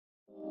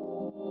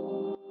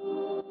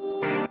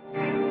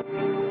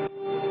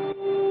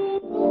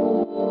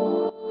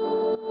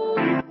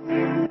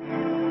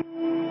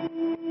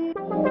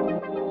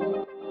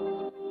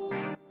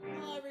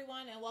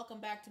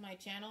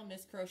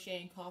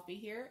Crochet Coffee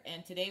here,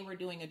 and today we're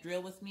doing a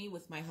drill with me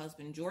with my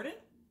husband Jordan.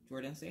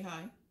 Jordan, say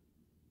hi.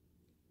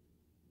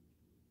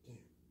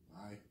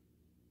 Hi.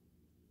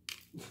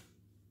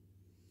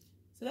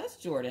 So that's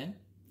Jordan.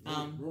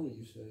 Normally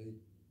you say,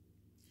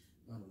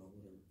 I don't know,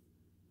 whatever.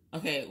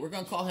 Okay, we're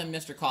gonna call him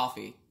Mr.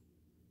 Coffee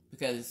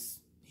because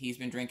he's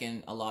been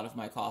drinking a lot of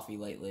my coffee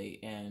lately,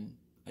 and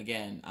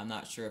again, I'm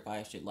not sure if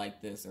I should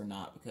like this or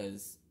not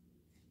because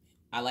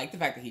I like the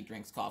fact that he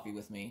drinks coffee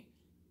with me,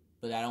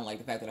 but I don't like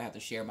the fact that I have to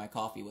share my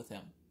coffee with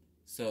him.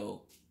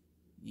 So,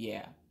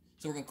 yeah.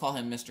 So we're going to call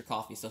him Mr.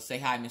 Coffee. So say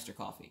hi, Mr.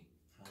 Coffee.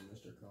 Hi,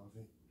 Mr.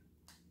 Coffee.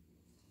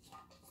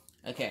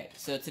 Okay,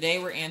 so today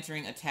we're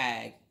answering a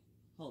tag.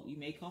 Oh, you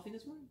made coffee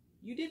this morning?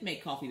 You did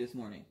make coffee this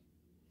morning.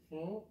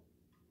 Hmm?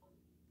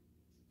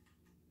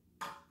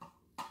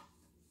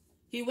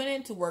 He went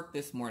into work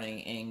this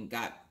morning and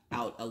got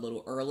out a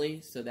little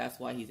early, so that's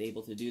why he's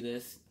able to do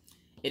this.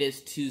 It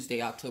is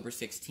Tuesday, October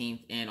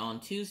 16th, and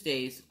on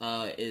Tuesdays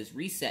is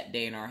reset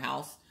day in our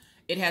house.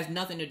 It has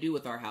nothing to do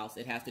with our house.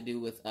 It has to do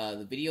with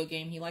the video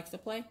game he likes to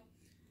play.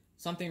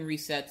 Something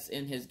resets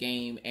in his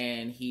game,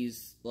 and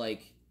he's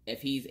like,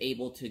 if he's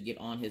able to get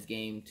on his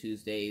game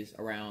Tuesdays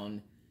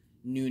around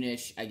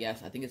noonish, I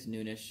guess. I think it's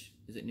noonish.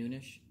 Is it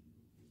noonish?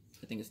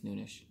 I think it's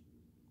noonish.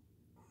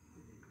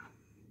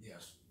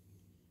 Yes.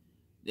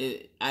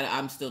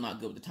 I'm still not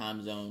good with the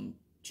time zone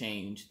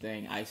change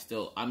thing. I'm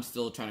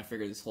still trying to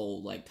figure this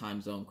whole like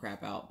time zone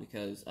crap out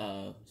because It's 10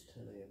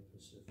 a.m.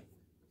 Pacific.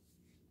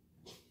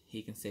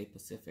 He can say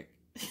Pacific.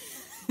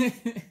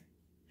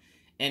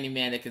 Any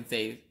man that can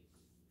say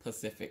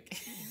Pacific,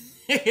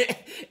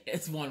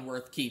 it's one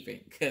worth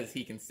keeping because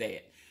he can say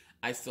it.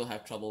 I still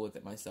have trouble with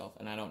it myself,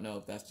 and I don't know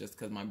if that's just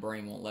because my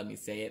brain won't let me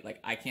say it. Like,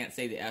 I can't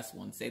say the S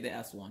one. Say the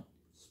S one.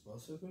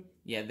 Specific?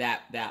 Yeah,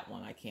 that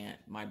one. I can't.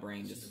 My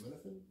brain just...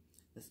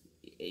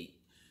 Acetaminophen?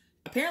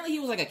 Apparently he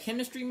was like a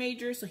chemistry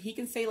major, so he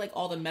can say like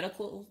all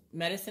the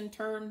medicine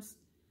terms.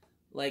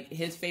 Like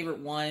his favorite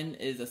one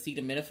is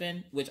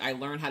acetaminophen, which I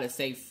learned how to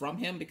say from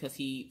him because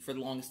he, for the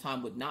longest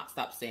time, would not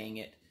stop saying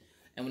it.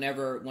 And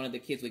whenever one of the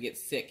kids would get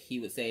sick, he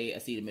would say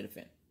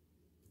acetaminophen,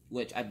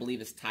 which I believe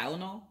is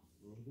Tylenol.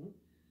 Mm-hmm.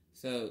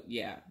 So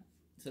yeah,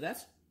 so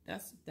that's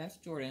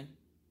Jordan.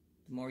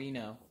 The more you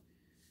know.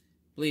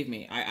 Believe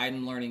me,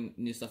 I'm learning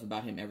new stuff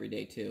about him every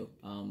day too.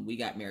 We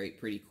got married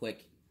pretty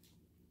quick.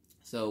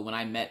 So when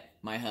I met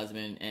my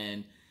husband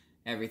and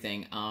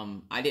everything,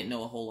 I didn't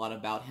know a whole lot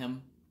about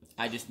him.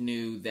 I just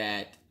knew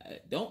that,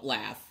 don't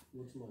laugh.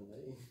 What's my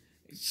name?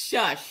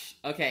 Shush.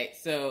 Okay,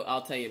 so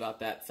I'll tell you about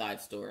that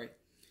side story.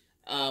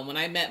 When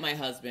I met my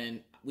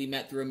husband, we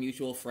met through a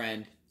mutual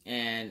friend.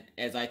 And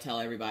as I tell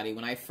everybody,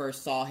 when I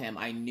first saw him,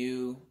 I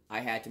knew I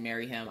had to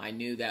marry him. I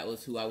knew that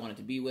was who I wanted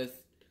to be with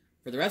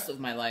for the rest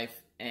of my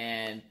life.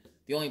 And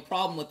the only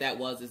problem with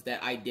that is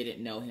that I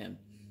didn't know him.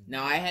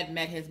 Now, I had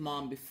met his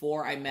mom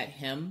before I met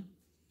him,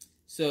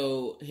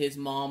 so his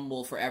mom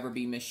will forever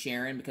be Miss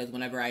Sharon, because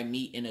whenever I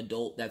meet an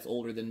adult that's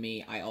older than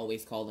me, I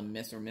always call them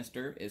Miss or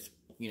Mr. It's,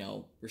 you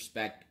know,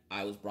 respect.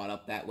 I was brought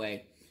up that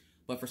way.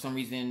 But for some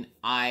reason,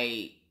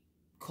 I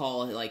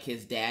call, like,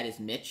 his dad is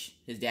Mitch.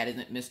 His dad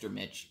isn't Mr.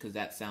 Mitch, because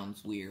that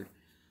sounds weird.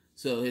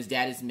 So his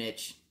dad is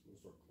Mitch.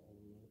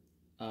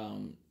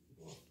 Don't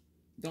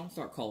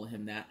start calling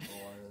him that.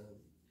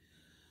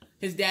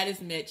 His dad is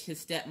Mitch,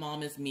 his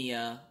stepmom is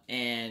Mia,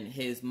 and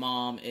his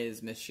mom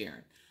is Miss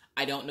Sharon.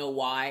 I don't know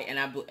why,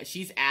 and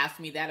she's asked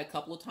me that a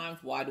couple of times.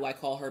 Why do I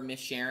call her Miss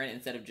Sharon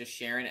instead of just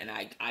Sharon? And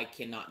I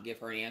cannot give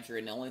her an answer,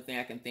 and the only thing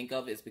I can think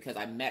of is because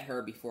I met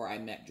her before I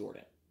met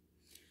Jordan.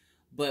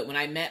 But when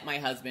I met my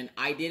husband,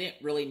 I didn't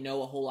really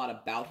know a whole lot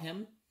about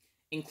him,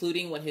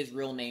 including what his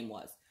real name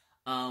was.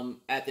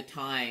 At the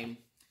time,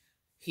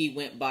 he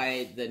went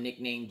by the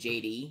nickname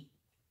JD,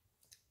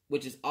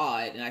 which is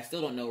odd, and I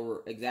still don't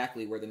know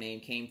exactly where the name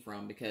came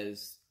from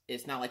because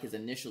it's not like his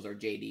initials are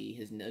JD.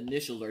 His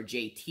initials are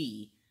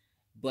JT,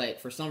 but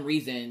for some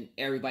reason,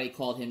 everybody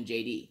called him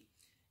JD.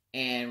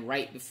 And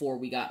right before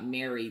we got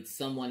married,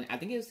 someone, I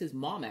think it was his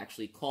mom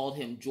actually, called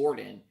him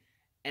Jordan.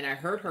 And I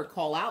heard her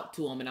call out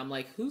to him, and I'm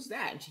like, who's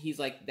that? And he's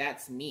like,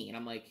 that's me. And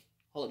I'm like,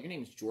 hold up, your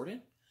name is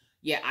Jordan?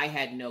 Yeah, I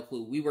had no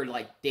clue. We were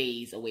like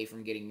days away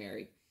from getting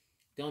married.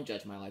 Don't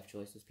judge my life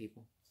choices,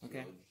 people,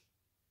 okay?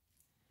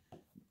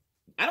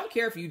 I don't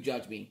care if you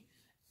judge me.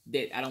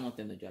 I don't want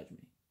them to judge me.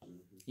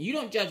 Mm-hmm. You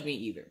don't judge me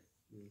either.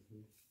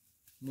 Mm-hmm.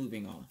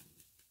 Moving on.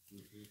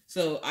 Mm-hmm.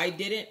 So I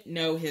didn't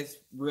know his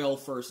real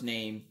first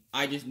name.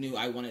 I just knew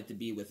I wanted to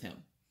be with him.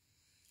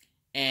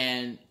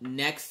 And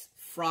next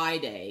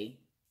Friday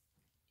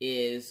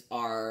is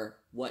our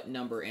what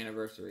number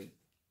anniversary?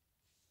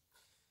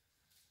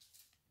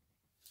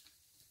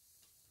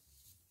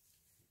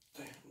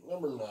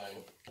 Number 9.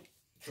 I'm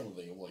trying to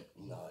think of like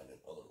 9 in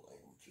other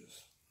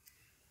languages.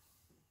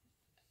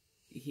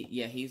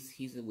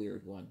 He's a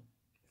weird one.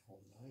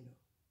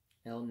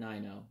 El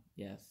Nino,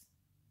 yes.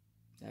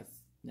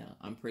 No,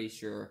 I'm pretty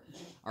sure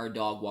our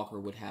dog walker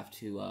would have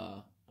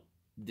to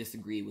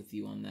disagree with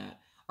you on that.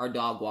 Our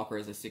dog walker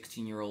is a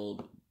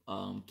 16-year-old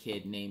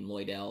kid named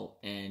Lloydell,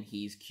 and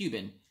he's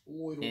Cuban.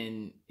 Lloydell.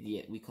 And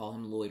yeah, we call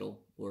him Lloydell,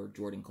 or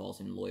Jordan calls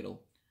him Lloydell.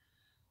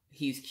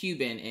 He's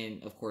Cuban,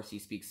 and of course he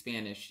speaks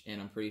Spanish, and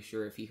I'm pretty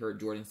sure if he heard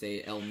Jordan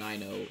say El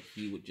Nino,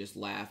 he would just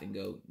laugh and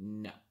go,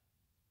 no.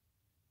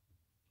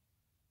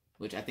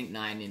 Which I think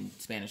 9 in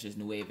Spanish is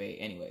nueve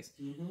anyways.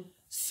 Mm-hmm.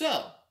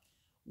 So,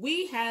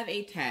 we have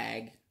a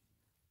tag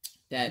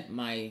that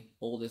my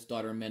oldest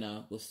daughter,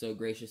 Minna, was so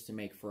gracious to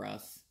make for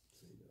us.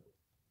 Say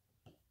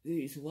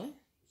no. What?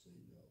 Say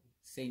no.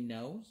 Say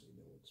no? Say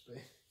no in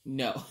Spanish.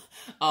 No.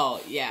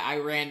 Oh, yeah, I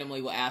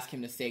randomly will ask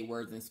him to say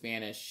words in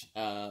Spanish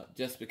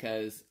just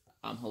because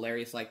I'm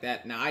hilarious like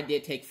that. Now, I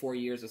did take 4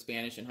 years of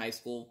Spanish in high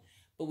school,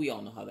 but we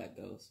all know how that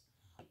goes.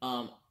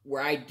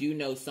 Where I do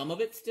know some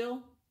of it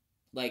still,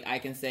 like I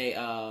can say,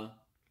 I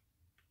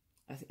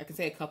can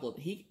say a couple of...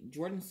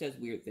 Jordan says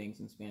weird things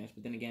in Spanish,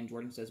 but then again,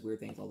 Jordan says weird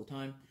things all the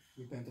time.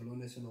 Mi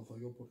pantalón se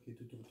enojó porque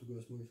tu tortuga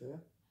es muy fea.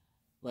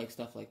 Like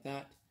stuff like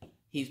that.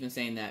 He's been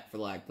saying that for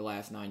like the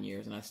last 9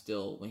 years, and I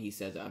still, when he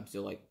says it, I'm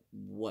still like,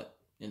 what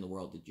in the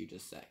world did you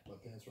just say? My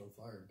pants are on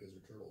fire because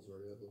they're turtles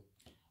already ugly.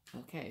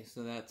 Okay,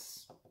 so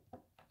that's...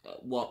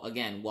 well,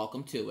 again,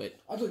 welcome to it.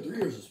 I took 3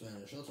 years of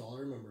Spanish, that's all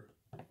I remember.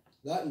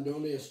 That and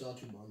donde está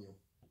tu baño?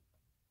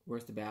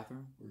 Where's the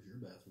bathroom? Where's your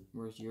bathroom?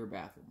 Where's your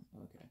bathroom?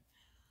 Okay.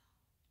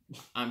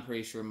 I'm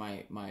pretty sure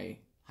my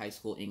high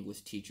school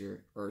English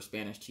teacher or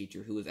Spanish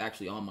teacher, who is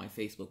actually on my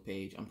Facebook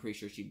page, I'm pretty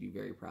sure she'd be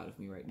very proud of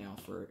me right now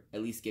for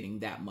at least getting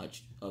that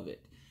much of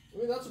it. I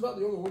mean, that's about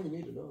the only one you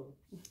need to know.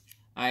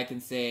 I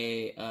can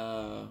say,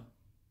 Hola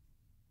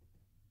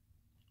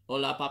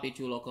papi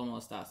chulo,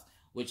 ¿cómo estás?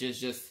 Which is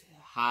just,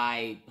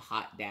 hi,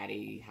 hot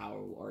daddy,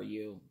 how are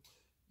you?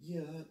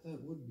 Yeah,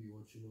 that would be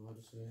what you know how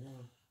to say.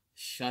 Huh?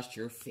 Shut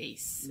your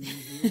face.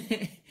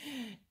 Mm-hmm.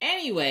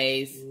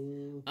 Anyways,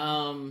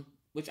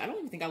 which I don't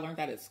even think I learned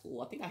that at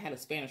school. I think I had a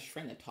Spanish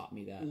friend that taught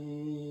me that.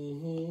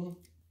 Mm-hmm.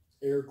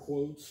 Air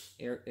quotes.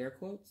 Air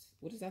quotes?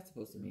 What is that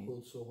supposed to mean?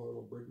 Quotes so hard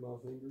I'll break my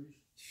fingers.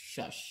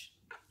 Shush.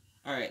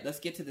 Alright, let's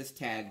get to this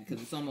tag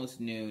because it's almost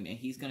noon and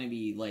he's going to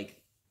be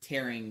like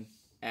tearing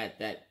at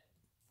that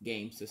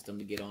game system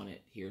to get on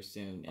it here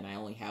soon. And I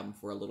only have him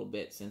for a little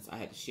bit since I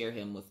had to share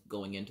him with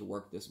going into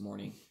work this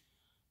morning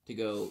to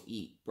go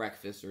eat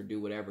breakfast or do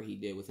whatever he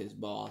did with his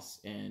boss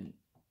and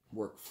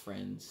work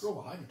friends. Drove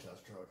a hydro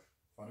test truck.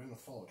 If I didn't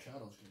follow Chad,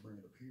 I was going to bring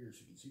it up here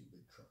so you can see the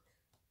big truck.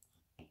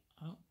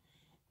 Oh,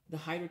 the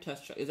hydro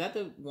test truck. Is that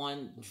the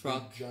one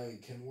truck? Big,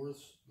 giant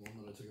Kenworths. The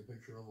one that I took a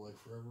picture of like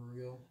forever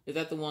ago. Is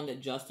that the one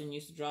that Justin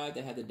used to drive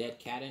that had the dead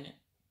cat in it?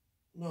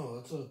 No,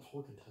 that's a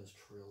torque and test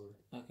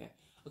trailer. Okay.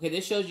 Okay,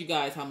 this shows you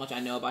guys how much I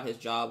know about his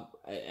job.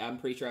 I'm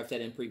pretty sure I've said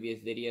in previous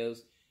videos.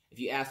 If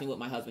you ask me what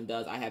my husband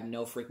does, I have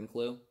no freaking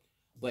clue.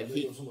 But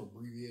he have some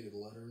abbreviated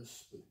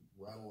letters that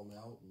rattle them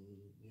out, and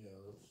yeah,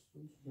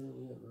 that's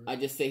apparently it, right? I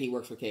just say he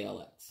works for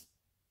KLX.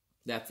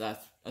 That's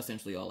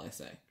essentially all I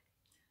say.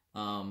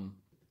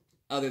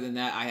 Other than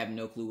that, I have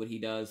no clue what he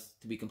does,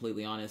 to be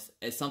completely honest.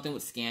 It's something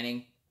with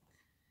scanning,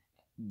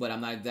 but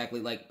I'm not exactly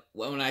like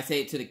when I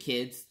say it to the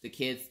kids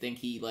think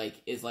he like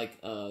is like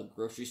a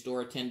grocery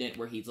store attendant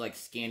where he's like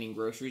scanning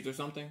groceries or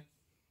something.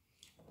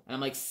 And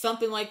I'm like,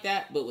 something like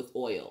that, but with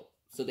oil.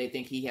 So they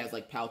think he has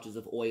like pouches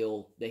of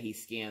oil that he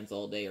scans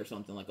all day or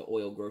something, like an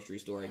oil grocery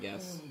store, I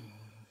guess.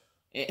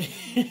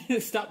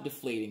 Stop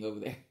deflating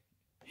over there.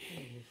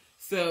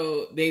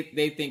 So they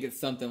think it's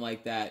something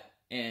like that.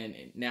 And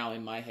now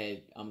in my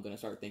head, I'm going to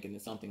start thinking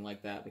it's something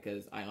like that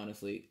because I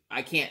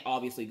can't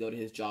obviously go to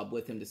his job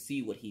with him to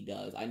see what he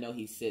does. I know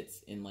he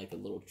sits in like a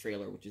little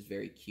trailer, which is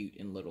very cute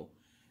and little.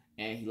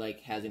 And he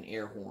like has an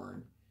air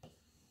horn.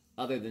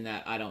 Other than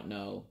that, I don't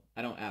know.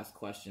 I don't ask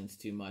questions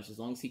too much. As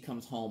long as he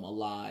comes home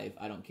alive,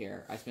 I don't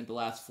care. I spent the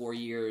last 4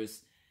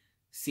 years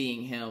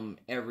seeing him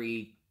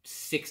every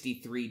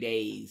 63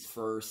 days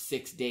for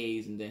 6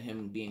 days and then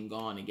him being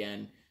gone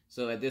again.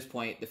 So at this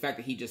point, the fact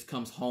that he just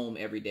comes home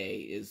every day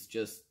is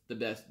just the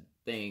best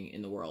thing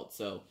in the world.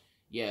 So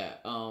yeah,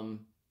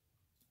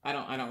 I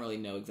don't really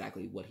know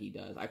exactly what he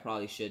does. I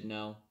probably should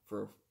know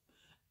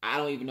I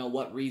don't even know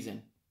what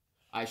reason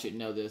I should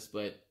know this,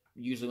 but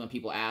usually when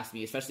people ask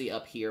me, especially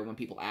up here, when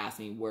people ask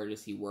me where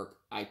does he work,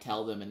 I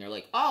tell them and they're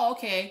like, oh,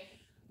 okay.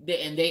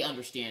 And they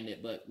understand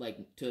it, but like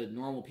to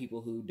normal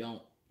people who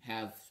don't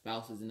have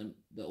spouses in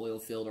the oil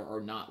field or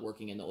are not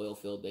working in the oil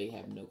field, they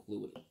have no clue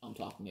what I'm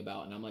talking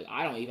about. And I'm like,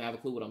 I don't even have a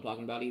clue what I'm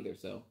talking about either.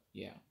 So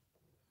yeah.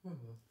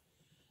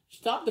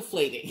 Stop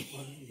deflating.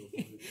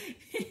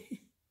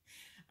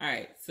 All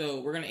right.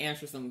 So we're going to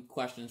answer some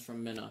questions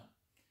from Minna.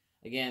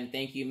 Again,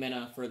 thank you,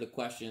 Minna, for the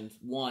questions.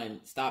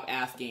 1, stop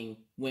asking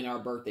when our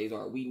birthdays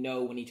are. We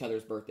know when each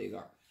other's birthdays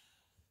are.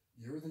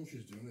 You ever think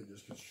she's doing it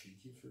just because she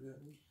keeps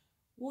forgetting?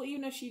 Well,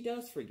 even if she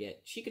does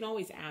forget, she can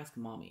always ask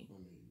Mommy. I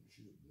mean,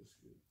 she's a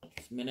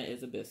biscuit. Minna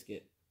is a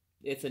biscuit.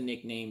 It's a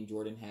nickname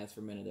Jordan has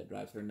for Minna that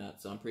drives her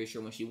nuts. So I'm pretty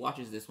sure when she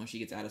watches this, when she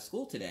gets out of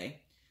school today,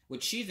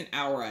 which she's an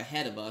hour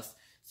ahead of us,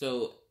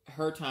 so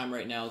her time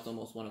right now is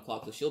almost 1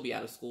 o'clock, so she'll be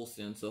out of school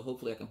soon. So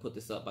hopefully I can put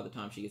this up by the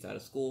time she gets out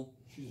of school.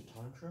 She's a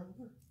time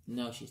traveler?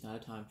 No, she's not a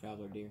time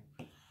traveler, dear.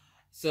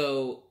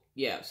 So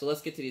yeah, so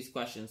let's get to these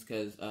questions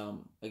because,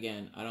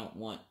 again, I don't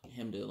want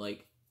him to,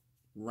 like,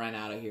 run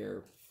out of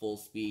here full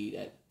speed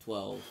at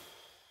 12.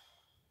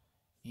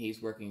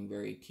 He's working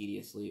very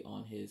tediously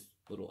on his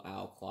little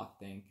owl clock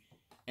thing.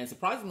 And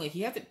surprisingly,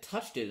 he hasn't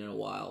touched it in a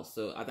while,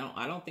 so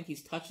I don't think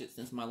he's touched it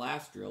since my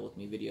last drill with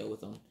me video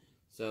with him.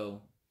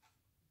 So,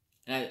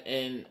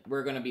 and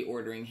we're going to be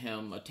ordering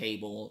him a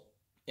table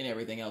and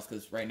everything else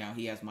because right now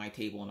he has my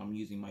table and I'm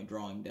using my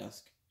drawing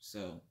desk.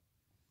 So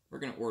we're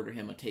going to order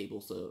him a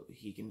table so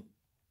he can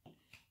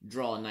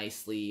draw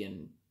nicely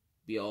and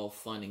be all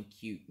fun and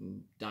cute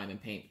and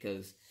diamond paint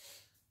because,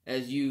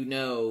 as you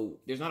know,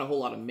 there's not a whole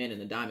lot of men in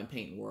the diamond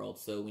painting world.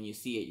 So when you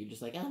see it, you're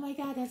just like, oh my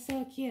God, that's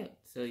so cute.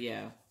 So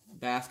yeah,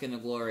 bask in the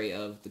glory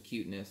of the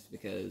cuteness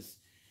because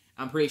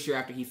I'm pretty sure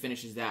after he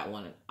finishes that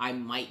one, I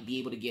might be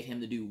able to get him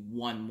to do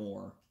one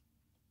more,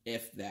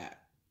 if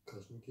that.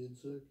 Custom Kid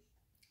 6?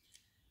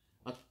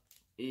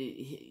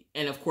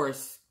 And of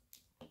course,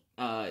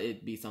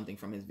 it'd be something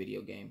from his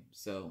video game.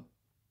 So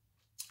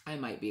I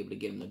might be able to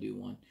get him to do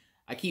one.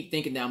 I keep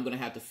thinking that I'm going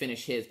to have to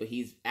finish his, but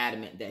he's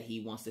adamant that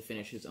he wants to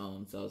finish his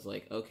own. So I was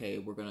like, okay,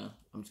 I'm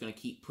just going to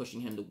keep pushing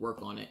him to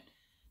work on it.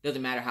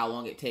 Doesn't matter how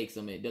long it takes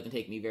him. It doesn't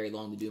take me very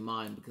long to do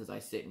mine because I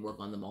sit and work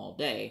on them all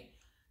day.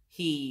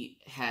 He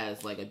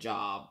has like a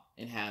job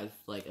and has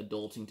like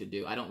adulting to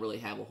do. I don't really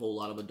have a whole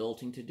lot of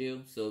adulting to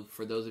do. So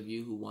for those of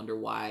you who wonder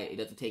why it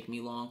doesn't take me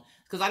long,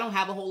 because I don't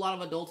have a whole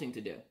lot of adulting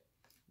to do.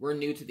 We're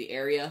new to the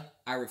area.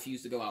 I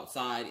refuse to go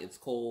outside. It's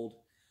cold.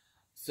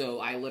 So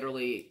I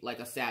literally, like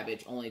a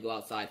savage, only go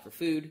outside for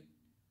food.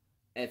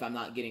 If I'm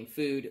not getting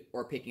food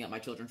or picking up my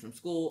children from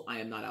school, I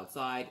am not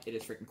outside. It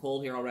is freaking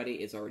cold here already.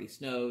 It's already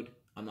snowed.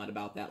 I'm not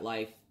about that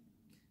life.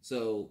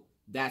 So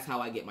that's how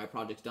I get my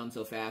projects done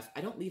so fast.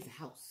 I don't leave the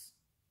house.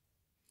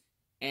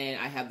 And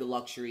I have the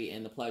luxury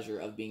and the pleasure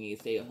of being a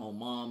stay-at-home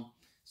mom.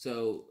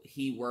 So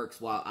he works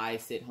while I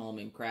sit home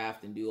and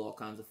craft and do all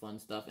kinds of fun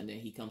stuff. And then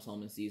he comes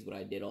home and sees what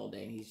I did all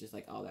day. And he's just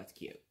like, oh, that's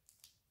cute.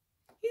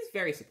 He's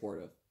very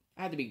supportive.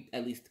 I have to be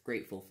at least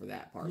grateful for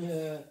that part. Yeah.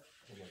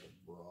 I'm like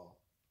a bra.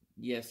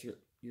 Yes,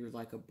 you're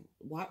like a...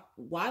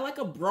 Why like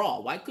a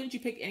bra? Why couldn't you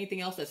pick anything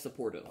else that's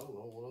supportive? I don't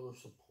know. What other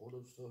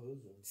supportive stuff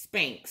is there?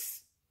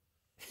 Spanx.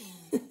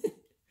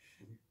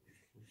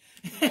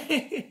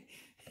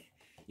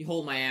 You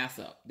hold my ass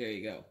up. There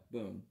you go.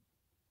 Boom.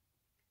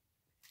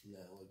 Nah,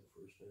 I like the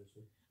first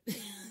answer.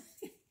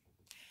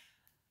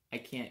 I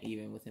can't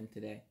even with him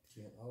today.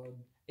 Can't hug?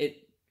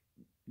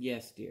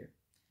 Yes, dear.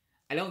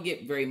 I don't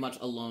get very much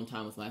alone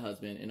time with my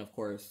husband, and of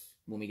course,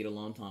 when we get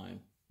alone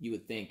time, you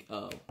would think,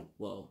 oh,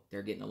 well,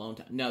 they're getting alone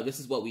time. No, this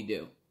is what we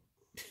do.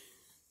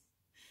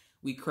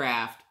 We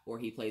craft, or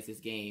he plays his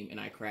game, and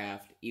I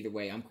craft. Either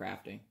way, I'm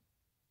crafting.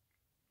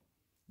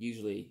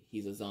 Usually,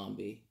 he's a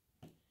zombie.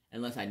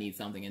 Unless I need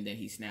something, and then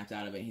he snaps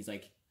out of it, and he's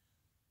like,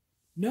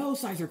 no,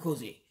 Sizer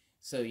Cozy.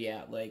 So,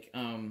 yeah, like,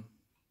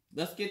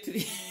 let's get to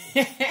the...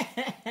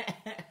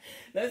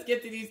 Let's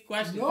get to these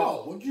questions.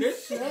 No, what'd you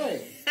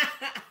say?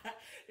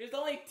 There's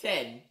only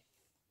 10.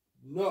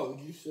 No,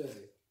 what'd you say?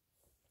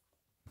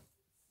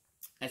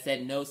 I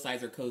said no,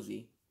 Sizer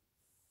Cozy.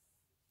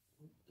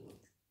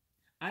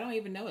 I don't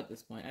even know at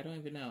this point. I don't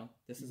even know.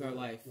 This is our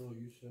life. No,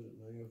 you said it.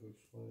 Now you have to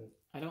explain it.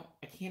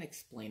 I can't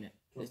explain it.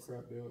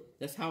 Crap, do it.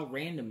 That's how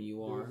random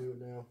you are. Do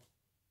it now.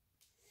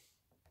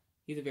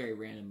 He's a very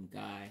random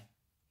guy.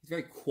 He's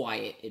very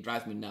quiet. It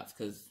drives me nuts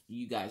because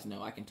you guys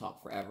know I can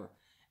talk forever.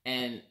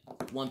 And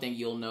one thing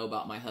you'll know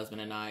about my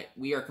husband and I,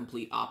 we are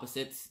complete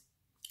opposites.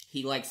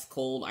 He likes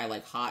cold, I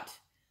like hot.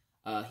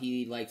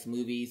 He likes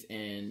movies,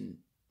 and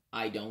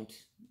I don't.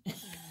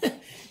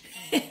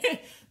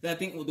 I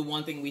think the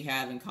one thing we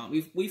have in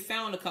common, we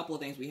found a couple of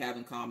things we have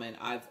in common.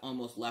 I've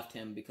almost left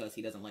him because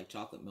he doesn't like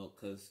chocolate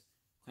milk, because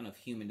what kind of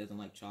human doesn't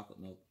like chocolate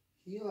milk?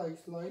 He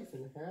likes life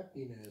and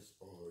happiness.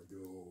 Oh,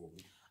 no.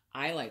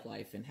 I like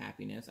life and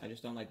happiness. I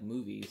just don't like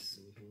movies.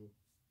 Mm-hmm.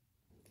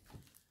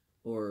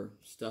 Or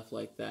stuff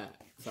like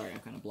that. Sorry, I'm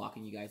kind of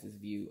blocking you guys'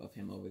 view of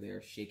him over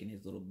there shaking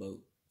his little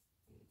boat.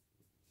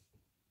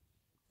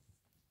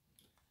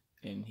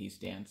 And he's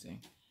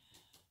dancing.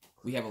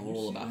 We have a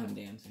rule about him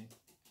dancing.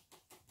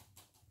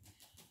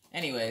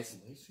 Anyways,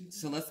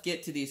 so let's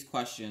get to these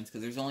questions,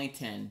 because there's only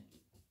 10.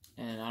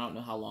 And I don't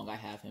know how long I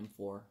have him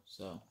for,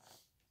 so...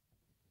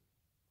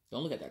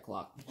 Don't look at that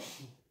clock.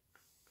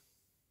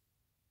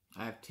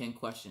 I have 10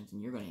 questions,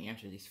 and you're going to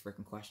answer these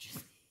freaking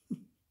questions.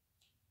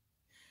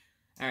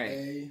 All right.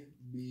 A,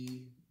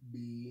 B,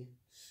 B,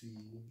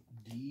 C,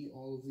 D,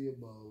 all of the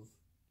above.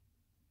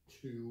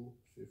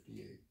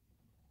 258.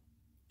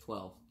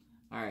 12.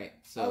 All right.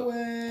 So I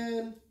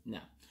win. No.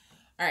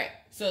 All right.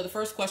 So the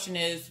first question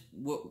is,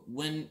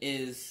 when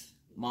is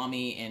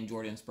Mommy and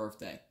Jordan's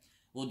birthday?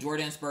 Well,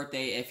 Jordan's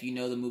birthday, if you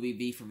know the movie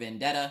V for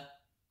Vendetta,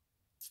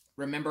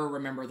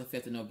 remember the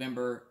 5th of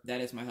November.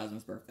 That is my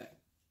husband's birthday.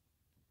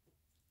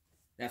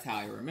 That's how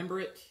I remember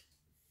it.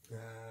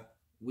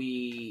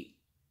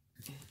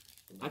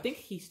 I think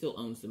he still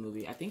owns the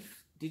movie.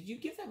 Did you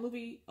give that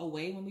movie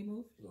away when we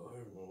moved? No, I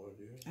have no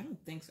idea. I don't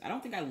think so. I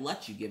don't think I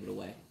let you give it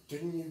away.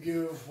 Didn't you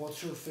give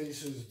What's Her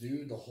Face's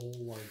dude the whole,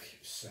 like,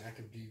 sack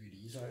of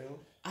DVDs I own?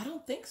 I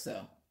don't think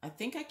so. I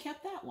think I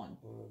kept that one.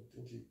 I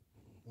think you...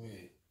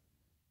 Wait.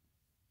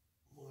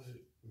 Was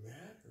it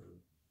Matt or...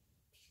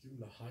 Just give him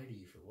to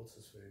Heidi for What's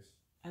His Face?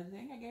 I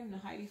think I gave him to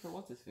Heidi for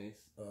What's His Face.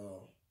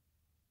 Oh.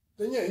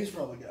 Then yeah, he's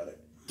probably got it.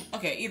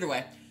 Okay, either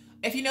way.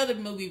 If you know the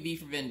movie V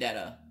for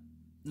Vendetta,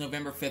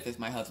 November 5th is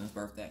my husband's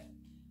birthday.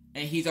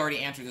 And he's already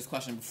answered this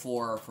question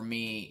before for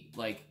me.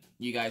 Like,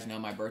 you guys know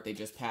my birthday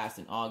just passed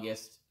in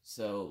August.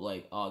 So,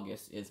 like,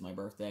 August is my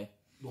birthday.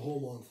 The whole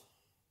month.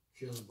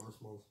 She has a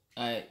birth month.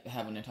 I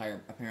have an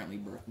entire, apparently,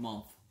 birth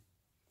month.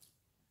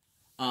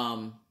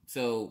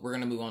 So, we're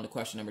going to move on to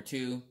question number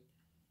 2.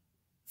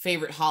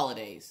 Favorite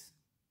holidays.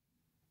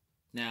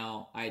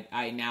 Now,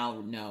 I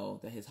now know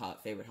that his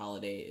favorite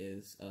holiday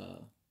is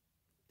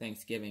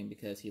Thanksgiving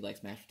because he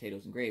likes mashed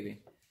potatoes and gravy.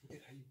 How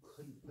you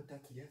couldn't put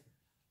that together?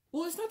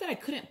 Well, it's not that I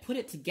couldn't put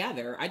it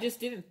together. I just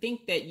didn't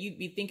think that you'd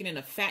be thinking in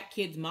a fat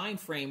kid's mind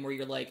frame where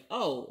you're like,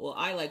 oh, well,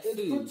 I like food.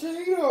 It's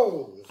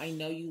potatoes! I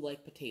know you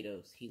like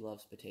potatoes. He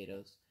loves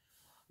potatoes.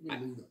 You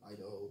moved to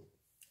Idaho.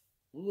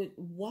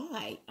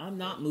 Why? I'm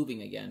not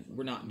moving again.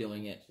 We're not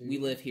doing it. We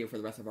live here for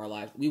the rest of our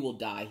lives. We will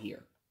die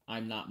here.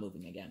 I'm not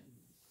moving again.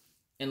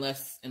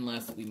 Unless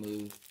we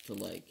move to,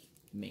 like,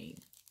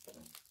 Maine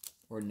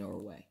or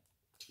Norway.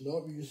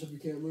 Nope, you just said we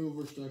can't move.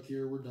 We're stuck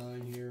here. We're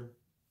dying here.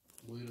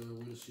 Way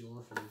to seal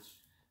our fates.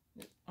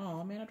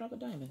 Oh, man, I dropped a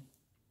diamond.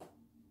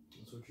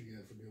 That's what you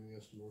get for doing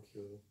us to North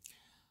Dakota.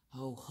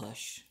 Oh,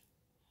 hush.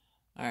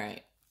 All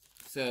right.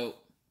 So,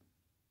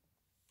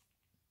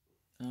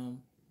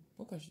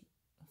 what question?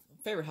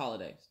 Favorite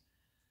holidays.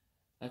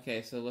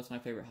 Okay, so what's my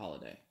favorite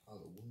holiday?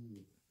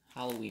 Halloween.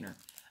 Halloweener.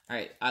 All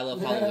right, I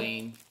love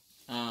Halloween.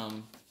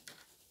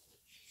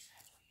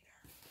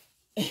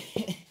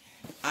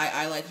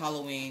 I like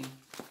Halloween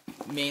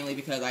mainly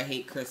because I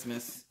hate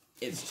Christmas.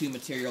 It's too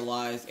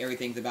materialized.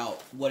 Everything's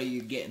about what are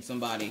you getting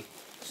somebody.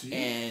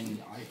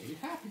 And I hate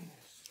happiness.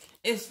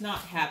 It's not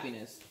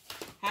happiness.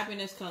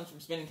 Happiness comes from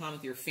spending time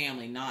with your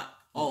family, not,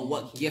 oh,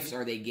 what gifts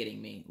are they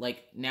getting me?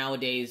 Like,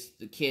 nowadays,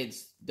 the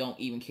kids don't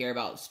even care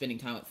about spending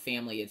time with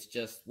family. It's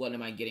just, what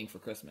am I getting for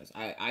Christmas?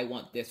 I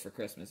want this for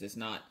Christmas. It's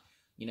not,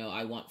 you know,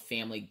 I want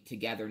family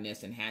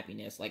togetherness and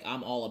happiness. Like,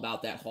 I'm all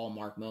about that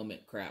Hallmark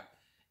moment crap.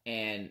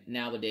 And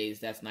nowadays,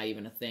 that's not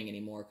even a thing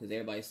anymore because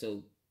everybody's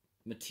so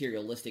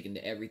materialistic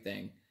into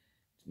everything. It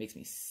makes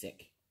me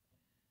sick.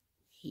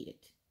 Hate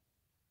it.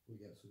 We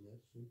got some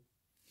medicine.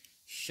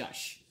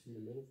 Shush.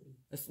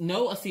 Acetaminophen?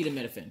 No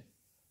acetaminophen.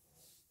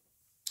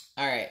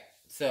 Alright,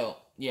 so,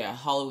 yeah,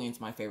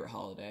 Halloween's my favorite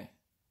holiday.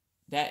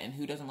 That and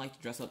who doesn't like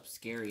to dress up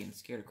scary and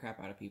scare the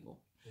crap out of people?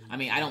 I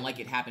mean, I don't like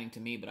it happening to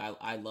me, but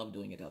I love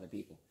doing it to other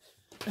people.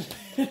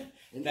 And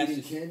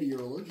eating candy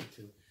you're allergic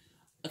to.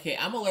 Okay,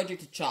 I'm allergic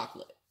to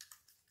chocolate.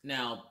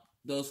 Now,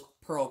 those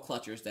pearl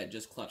clutchers that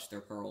just clutch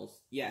their pearls.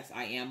 Yes,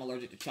 I am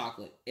allergic to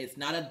chocolate. It's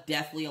not a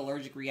deathly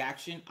allergic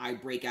reaction. I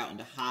break out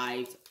into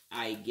hives.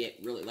 I get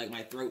really, like,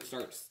 my throat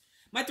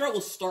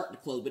will start to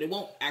close, but it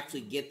won't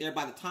actually get there.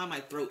 By the time my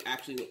throat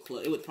actually would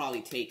close, it would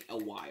probably take a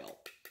while.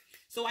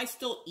 So I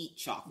still eat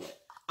chocolate.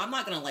 I'm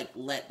not going to, like,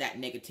 let that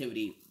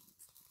negativity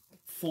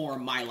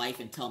form my life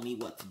and tell me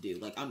what to do.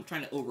 Like, I'm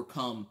trying to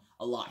overcome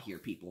a lot here,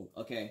 people,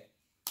 okay?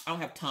 I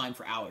don't have time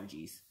for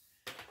allergies.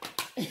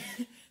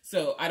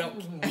 So I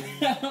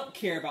don't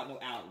care about no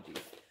allergies.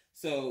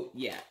 So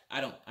yeah, I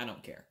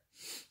don't care.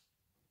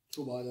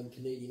 Go buy them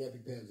Canadian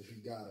EpiPens if you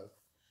gotta.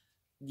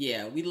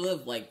 Yeah, we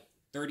live like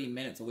 30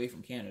 minutes away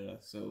from Canada,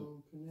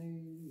 so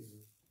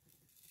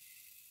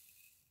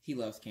he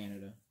loves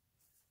Canada.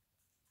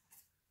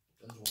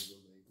 I just want to go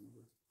to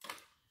Vancouver.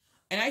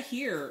 And I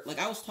hear, like,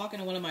 I was talking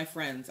to one of my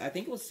friends. I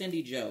think it was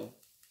Cindy Joe.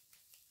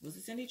 Was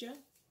it Cindy Joe?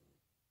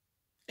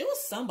 It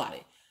was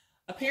somebody.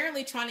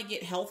 Apparently trying to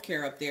get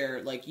healthcare up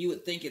there, like, you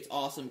would think it's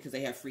awesome because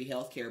they have free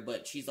healthcare,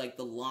 but she's like,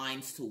 the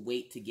lines to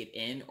wait to get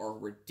in are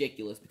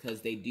ridiculous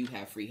because they do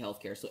have free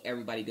healthcare, so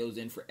everybody goes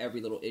in for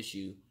every little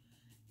issue.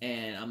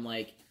 And I'm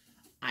like,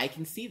 I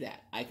can see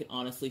that. I can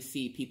honestly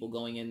see people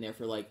going in there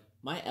for, like,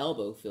 my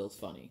elbow feels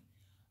funny.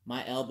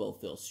 My elbow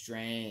feels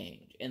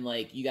strange. And,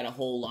 like, you got a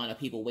whole line of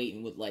people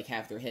waiting with, like,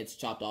 half their heads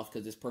chopped off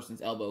because this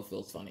person's elbow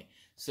feels funny.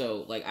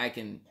 So, like, I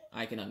can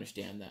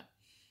understand that.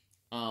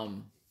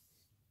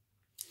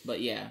 But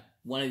yeah,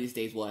 one of these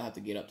days we'll have to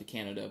get up to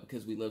Canada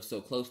because we live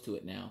so close to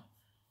it now.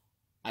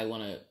 I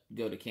want to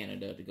go to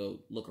Canada to go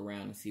look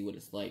around and see what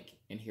it's like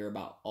and hear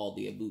about all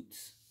the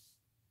aboots.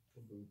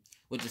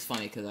 Which is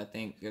funny because I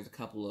think there's a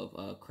couple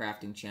of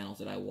crafting channels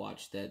that I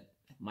watch that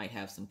might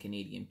have some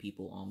Canadian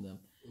people on them.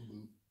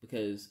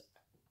 Because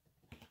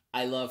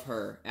I love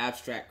her.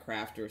 Abstract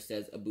Crafter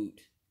says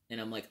aboot.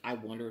 And I'm like, I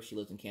wonder if she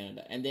lives in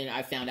Canada. And then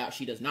I found out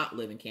she does not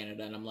live in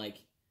Canada. And I'm like,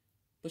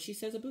 but she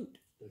says aboot.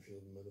 Does she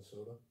live in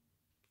Minnesota?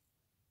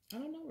 I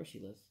don't know where she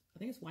lives. I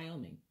think it's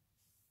Wyoming.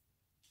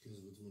 Because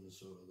if it's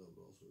Minnesota, that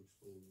would also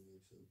explain the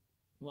accent.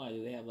 Why?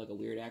 Do they have like a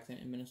weird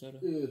accent in Minnesota?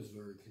 It's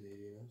very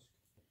Canadian-esque.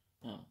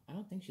 Oh, I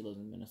don't think she lives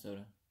in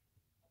Minnesota.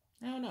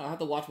 I don't know. I'll have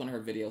to watch one of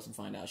her videos and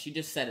find out. She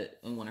just said it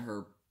in one of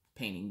her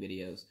painting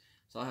videos.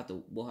 So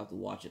we'll have to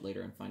watch it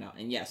later and find out.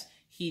 And yes,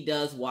 he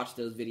does watch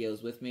those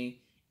videos with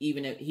me.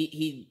 Even if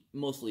he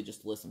mostly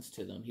just listens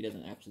to them. He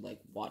doesn't actually like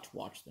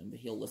watch them, but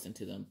he'll listen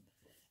to them.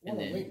 Well,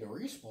 and then waiting to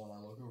respawn,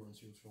 I look over and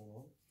see what's going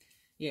on.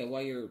 Yeah,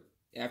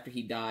 after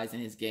he dies in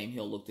his game,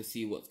 he'll look to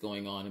see what's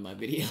going on in my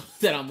video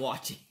that I'm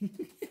watching.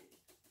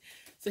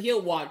 So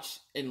he'll watch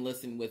and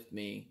listen with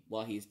me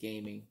while he's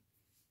gaming,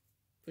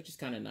 which is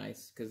kind of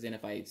nice. Because then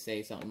if I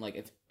say something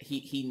like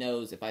he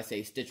knows if I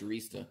say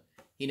Stitcherista,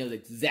 he knows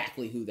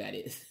exactly who that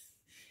is.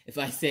 If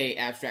I say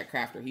Abstract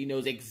Crafter, he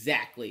knows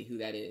exactly who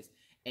that is.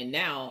 And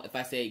now if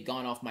I say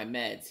Gone Off My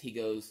Meds, he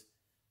goes,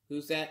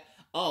 "Who's that?"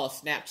 "Oh,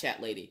 Snapchat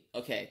lady."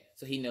 Okay,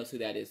 so he knows who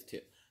that is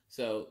too.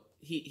 So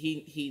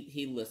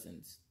he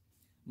listens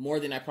more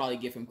than I probably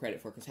give him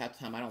credit for, because half the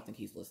time I don't think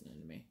he's listening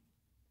to me.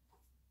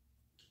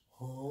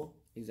 Huh?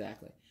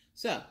 Exactly.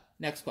 So,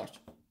 next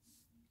question.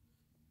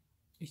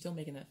 You still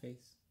making that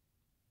face?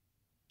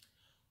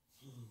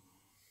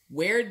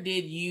 Where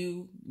did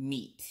you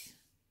meet?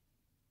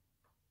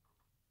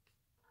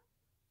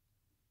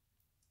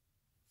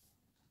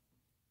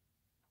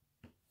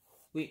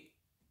 Wait,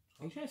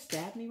 are you trying to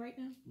stab me right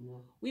now? Yeah.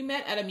 We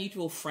met at a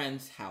mutual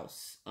friend's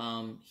house.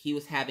 He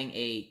was having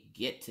a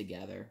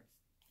get-together.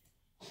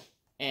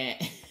 And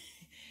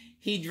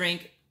he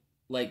drank,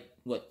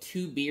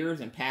 2 beers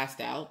and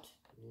passed out.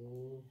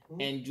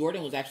 Mm-hmm. And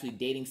Jordan was actually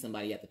dating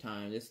somebody at the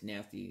time. This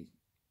nasty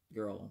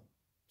girl,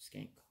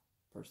 skank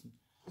person.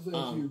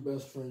 Thank you,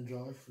 best friend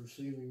Josh, for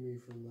saving me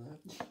from that.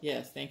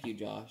 Yes, thank you,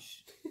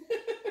 Josh.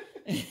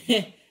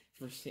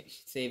 For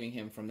saving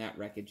him from that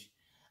wreckage.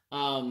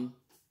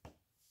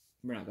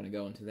 We're not going to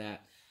go into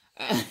that.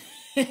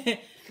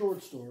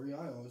 Short story,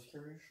 I always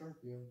carry a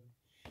Sharpie on.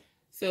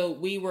 So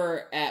we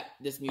were at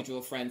this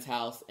mutual friend's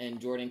house, and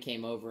Jordan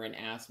came over and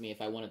asked me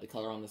if I wanted to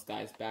color on this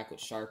guy's back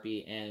with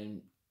Sharpie,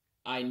 and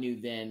I knew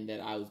then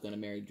that I was going to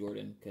marry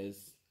Jordan because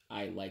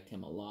I liked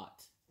him a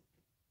lot.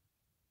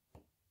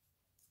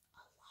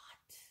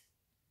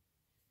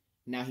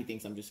 Now he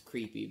thinks I'm just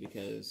creepy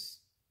because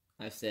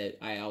I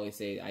always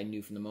say I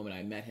knew from the moment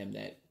I met him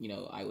that,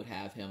 I would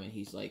have him, and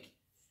he's like,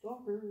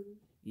 stalker.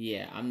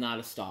 Yeah, I'm not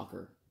a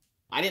stalker.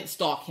 I didn't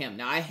stalk him.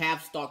 Now, I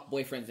have stalked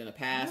boyfriends in the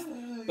past,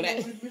 but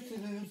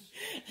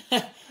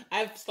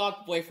I've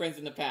stalked boyfriends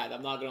in the past.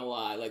 I'm not going to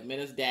lie. Like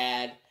Minna's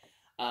dad,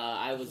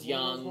 I was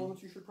young.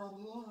 You should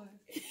probably lie.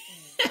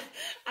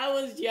 I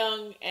was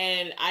young,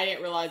 and I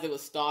didn't realize it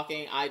was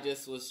stalking. I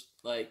just was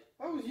like...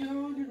 I was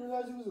young, didn't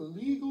realize it was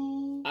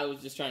illegal. I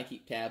was just trying to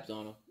keep tabs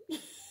on him.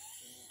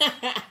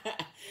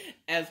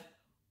 As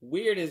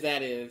weird as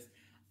that is,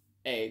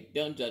 hey,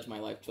 don't judge my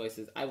life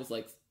choices. I was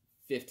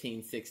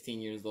 15, 16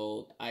 years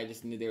old. I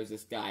just knew there was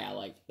this guy I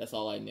liked. That's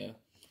all I knew.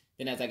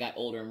 Then as I got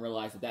older and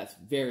realized that that's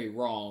very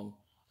wrong,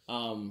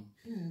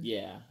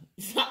 yeah.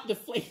 Stop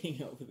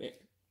deflating over there.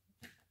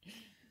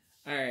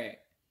 Alright.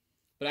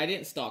 But I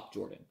didn't stalk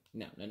Jordan.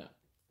 No.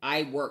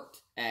 I worked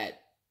at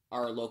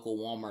our local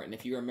Walmart, and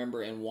if you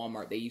remember in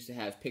Walmart, they used to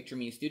have Picture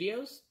Me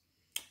Studios.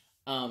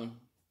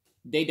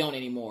 They don't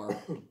anymore.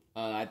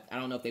 I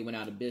don't know if they went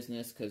out of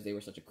business because they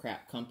were such a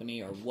crap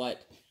company or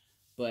what,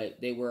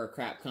 but they were a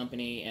crap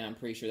company, and I'm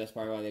pretty sure that's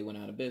probably why they went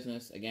out of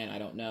business. Again, I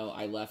don't know.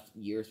 I left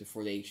years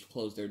before they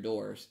closed their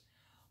doors,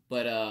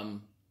 but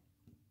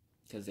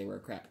because they were a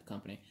crap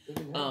company.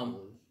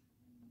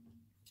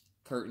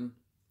 Curtain,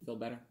 feel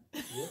better.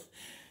 Yep.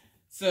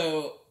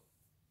 So,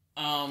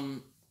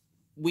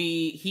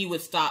 he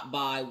would stop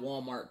by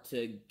Walmart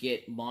to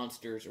get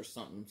Monsters or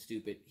something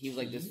stupid. He was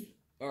like this,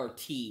 or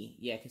tea,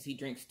 yeah, because he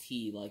drinks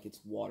tea like it's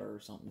water or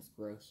something. It's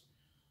gross.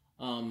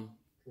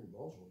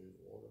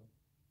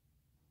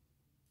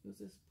 Who's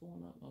this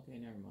pulling up? Okay,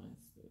 never mind.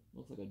 It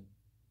looks like a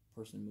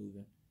person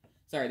moving.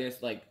 Sorry,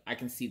 there's I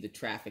can see the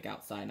traffic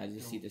outside, and I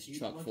just see this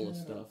truck full of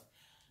stuff.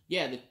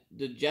 Yeah,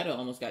 the Jetta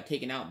almost got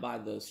taken out by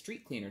the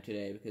street cleaner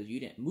today because you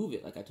didn't move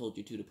it like I told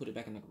you to put it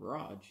back in the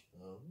garage.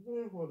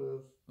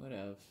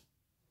 Whatever.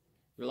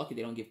 You're lucky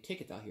they don't give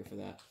tickets out here for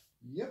that.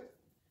 Yep.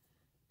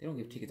 They don't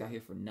give tickets out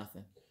here for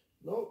nothing.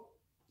 Nope.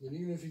 And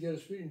even if you get a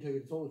speeding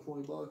ticket, it's only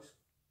 $20.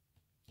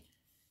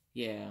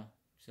 Yeah,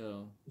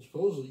 so...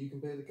 Supposedly, you can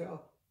pay the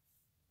cop.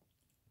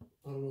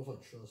 I don't know if I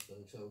trust that,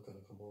 because that would kind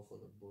of come off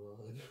like a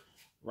bribe.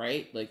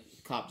 Right? Like,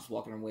 cops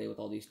walking away with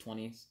all these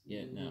 20s?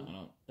 Yeah, no, I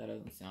don't... That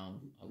doesn't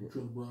sound... You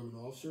could bribe an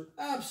officer?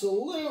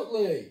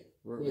 Absolutely!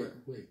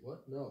 Wait,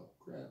 what? No.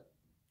 Crap.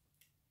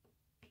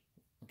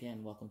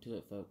 Again, welcome to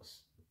it, folks.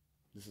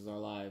 This is our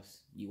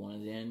lives. You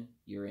want it in?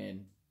 You're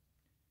in.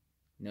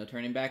 No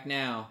turning back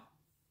now.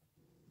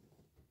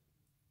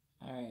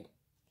 Alright.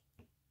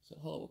 So,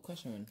 hello, what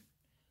question?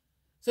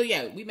 So,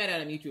 yeah, we met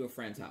at a mutual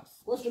friend's house.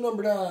 Question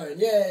number 9.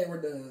 Yay,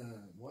 we're done.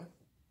 What?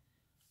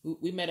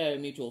 We met at a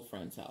mutual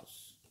friend's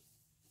house.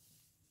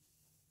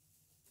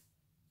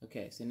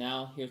 Okay, so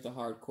now here's the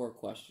hardcore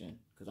question,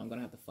 because I'm going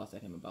to have to fuss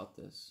at him about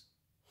this.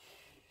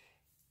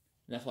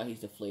 And that's why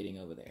he's deflating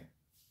over there.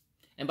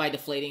 And by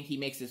deflating, he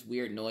makes this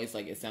weird noise,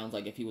 like it sounds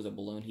like if he was a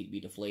balloon, he'd be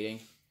deflating.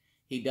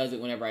 he does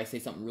it whenever I say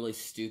something really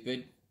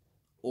stupid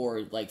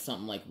or like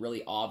something like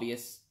really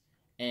obvious,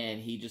 and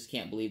he just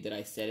can't believe that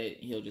I said it.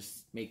 He'll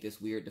just make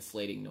this weird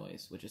deflating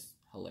noise, which is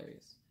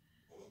hilarious.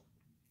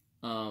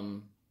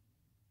 All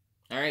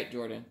right,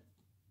 Jordan.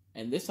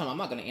 And this time I'm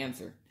not going to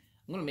answer.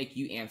 I'm going to make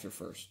you answer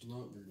first.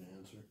 No, you're going to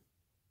answer.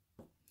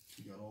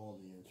 You got all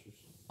the answers.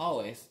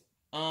 Always.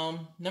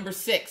 Number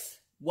 6.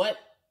 What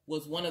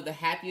was one of the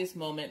happiest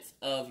moments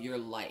of your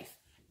life?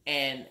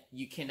 And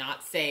you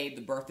cannot say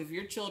the birth of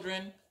your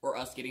children or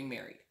us getting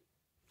married.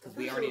 Because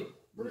we already...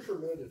 Pretty sure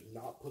Amanda did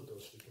not put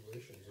those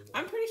stipulations in there.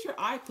 I'm pretty sure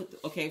I put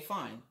okay,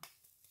 fine.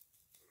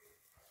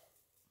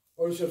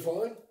 Oh, you said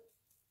fine?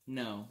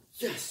 No.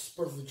 Yes!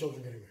 Birth of the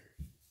children getting married.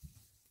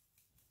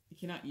 You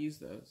cannot use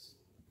those.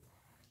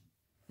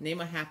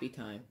 Name a happy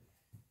time.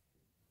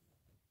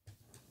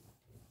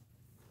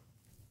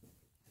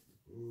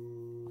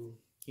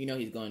 You know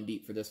he's going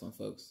deep for this one,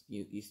 folks.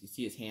 You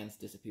see his hands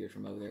disappeared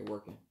from over there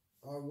working.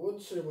 I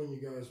would say when you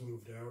guys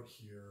moved out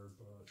here,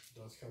 but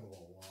that's kind of a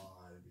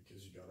lie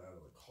because you got out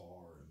of the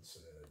car and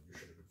said you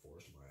should have been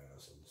forced my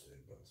ass in the state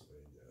of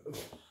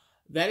Pennsylvania.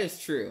 That is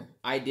true.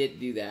 I did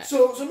do that.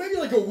 So maybe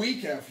like a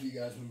week after you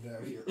guys moved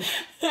out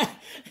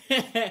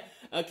here.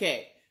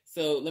 Okay,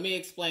 so let me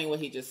explain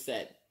what he just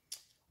said.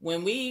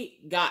 When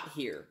we got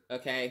here,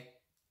 okay,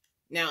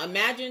 now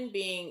imagine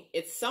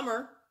it's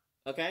summer,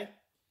 okay?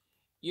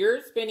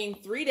 You're spending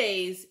 3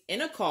 days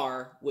in a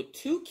car with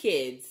 2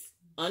 kids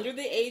under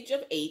the age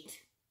of 8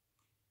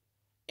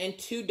 and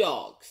 2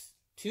 dogs,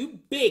 2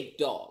 big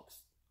dogs.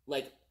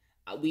 Like,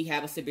 we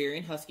have a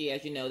Siberian Husky,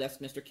 as you know, that's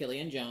Mr.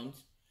 Killian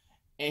Jones.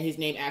 And his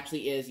name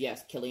actually is,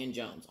 yes, Killian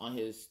Jones on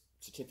his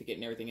certificate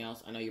and everything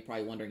else. I know you're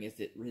probably wondering, is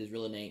it his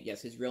real name?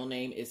 Yes, his real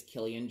name is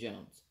Killian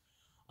Jones.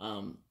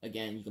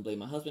 Again, you can blame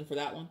my husband for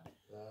that one.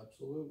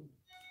 Absolutely.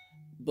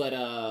 But,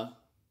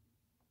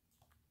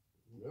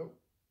 Nope.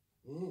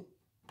 Mm.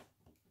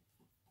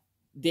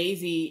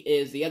 Daisy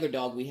is the other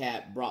dog we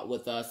had brought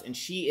with us, and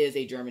she is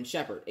a German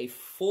Shepherd, a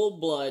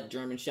full-blood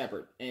German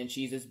Shepherd, and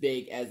she's as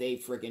big as a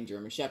freaking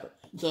German Shepherd.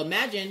 So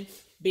imagine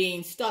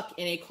being stuck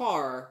in a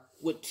car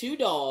with 2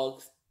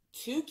 dogs,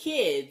 2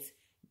 kids,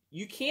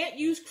 you can't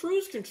use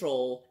cruise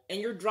control,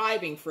 and you're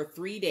driving for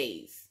 3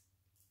 days.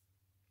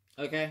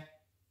 Okay?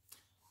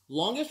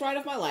 Longest ride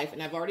of my life,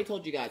 and I've already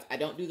told you guys, I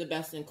don't do the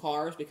best in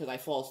cars because I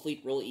fall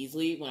asleep really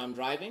easily when I'm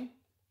driving.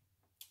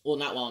 Well,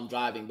 not while I'm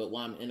driving, but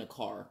while I'm in a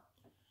car.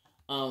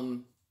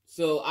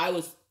 So I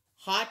was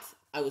hot,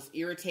 I was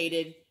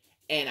irritated,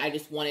 and I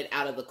just wanted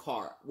out of the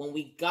car. When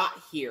we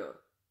got here,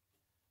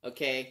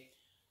 okay,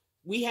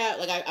 we had,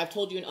 like I've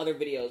told you in other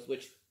videos,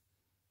 which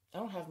I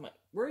don't have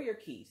where are your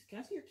keys? Can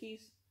I see your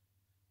keys?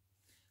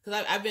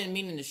 Because I've been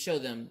meaning to show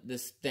them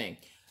this thing.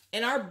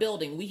 In our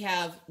building, we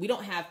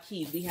don't have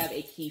keys, we have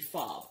a key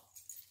fob.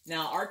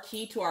 Now, our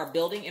key to our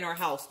building in our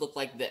house look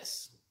like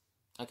this.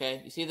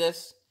 Okay, you see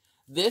this?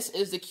 This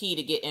is the key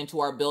to get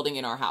into our building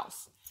in our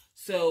house.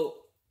 So,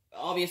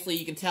 obviously,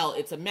 you can tell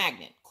it's a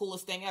magnet.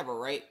 Coolest thing ever,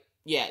 right?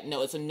 Yeah,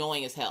 no, it's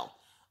annoying as hell.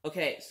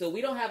 Okay, so we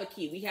don't have a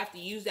key. We have to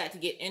use that to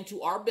get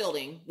into our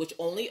building, which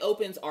only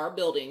opens our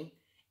building,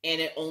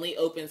 and it only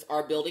opens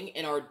our building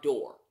and our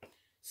door.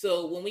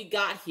 So, when we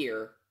got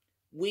here,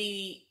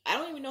 I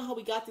don't even know how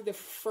we got through the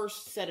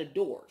first set of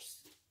doors.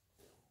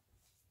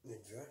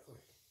 Exactly.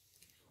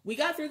 We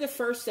got through the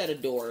first set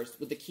of doors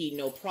with the key,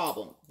 no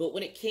problem. But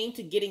when it came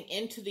to getting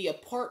into the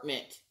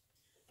apartment,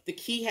 the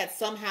key had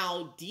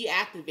somehow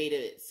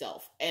deactivated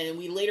itself. And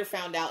we later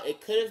found out it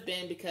could have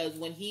been because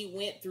when he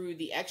went through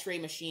the x-ray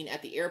machine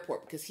at the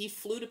airport, because he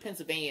flew to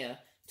Pennsylvania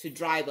to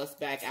drive us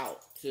back out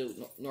to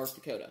North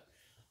Dakota.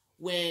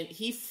 When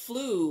he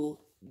flew,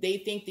 they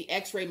think the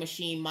x-ray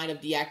machine might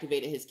have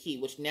deactivated his key,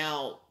 which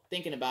now,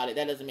 thinking about it,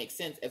 that doesn't make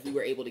sense if we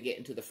were able to get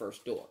into the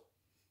first door.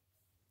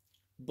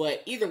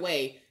 But either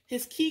way,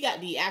 his key got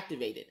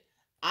deactivated.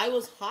 I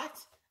was hot.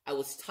 I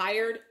was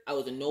tired. I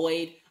was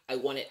annoyed. I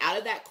wanted out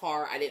of that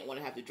car. I didn't want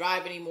to have to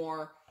drive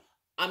anymore.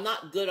 I'm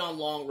not good on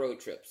long road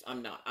trips.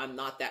 I'm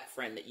not that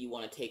friend that you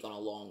want to take on a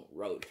long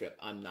road trip.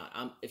 I'm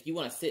not. If you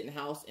want to sit in the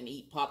house and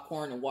eat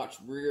popcorn and watch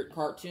weird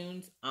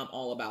cartoons, I'm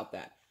all about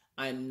that.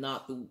 I'm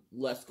not the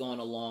let's go on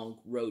a long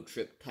road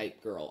trip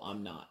type girl.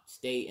 I'm not.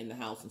 Stay in the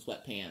house in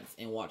sweatpants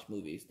and watch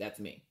movies. That's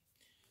me.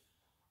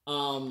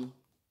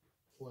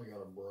 I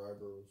got a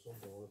bribe or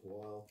something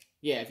worthwhile.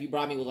 Yeah, if you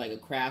brought me with like a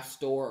craft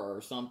store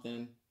or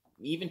something,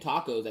 even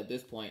tacos at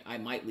this point, I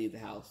might leave the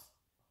house.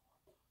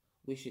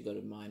 We should go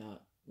to Minot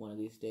one of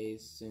these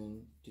days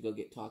soon to go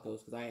get tacos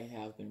because I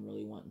have been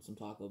really wanting some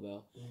Taco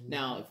Bell. Mm-hmm.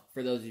 Now,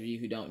 for those of you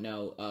who don't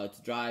know,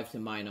 to drive to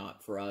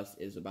Minot for us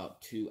is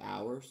about 2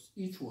 hours.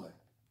 Each way.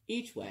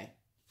 Each way.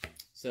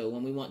 So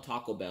when we want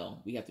Taco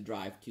Bell, we have to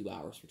drive 2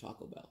 hours for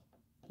Taco Bell.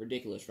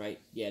 Ridiculous, right?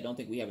 Yeah, I don't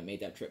think we haven't made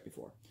that trip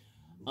before.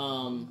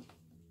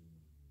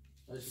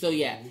 So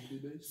yeah,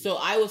 so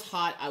I was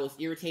hot, I was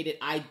irritated,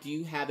 I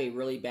do have a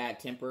really bad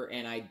temper,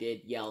 and I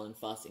did yell and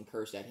fuss and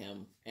curse at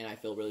him, and I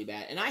feel really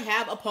bad. And I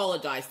have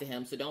apologized to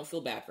him, so don't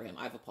feel bad for him.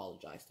 I've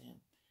apologized to him.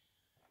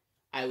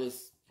 I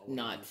was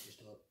not...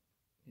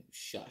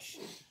 Shush.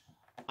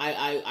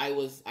 I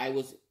was,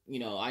 you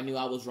know, I knew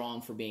I was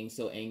wrong for being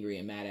so angry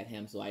and mad at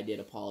him, so I did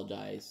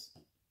apologize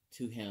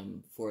to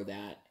him for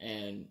that.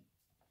 And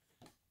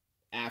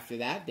after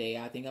that day,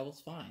 I think I was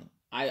fine.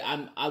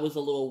 I was a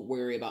little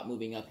worried about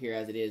moving up here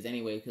as it is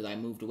anyway, because I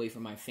moved away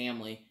from my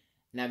family,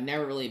 and I've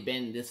never really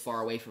been this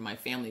far away from my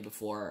family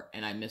before,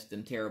 and I missed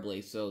them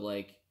terribly. So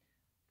like,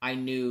 I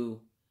knew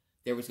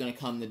there was going to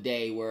come the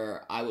day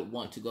where I would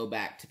want to go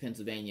back to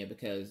Pennsylvania,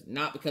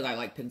 not because I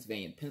like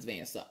Pennsylvania.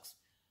 Pennsylvania sucks.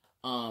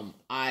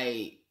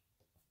 I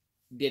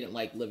didn't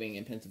like living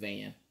in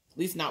Pennsylvania, at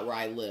least not where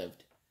I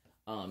lived.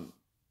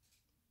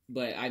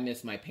 But I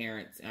miss my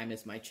parents, and I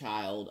miss my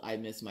child, I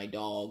miss my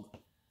dog,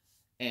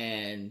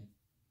 and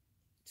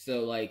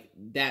so like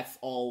that's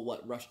all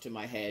what rushed to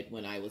my head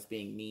when I was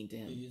being mean to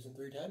him. You using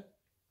 310?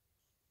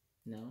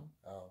 No.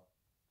 Oh,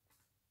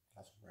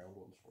 that's round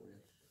ones for you.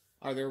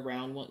 Are there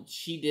round ones?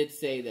 She did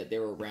say that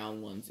there were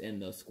round ones in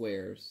the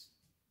squares.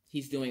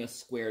 He's doing a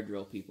square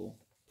drill, people.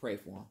 Pray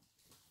for him.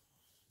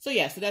 So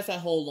yeah, so that's a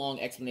whole long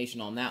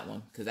explanation on that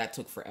one, because that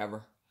took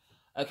forever.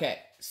 Okay,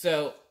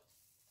 so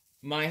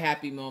my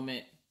happy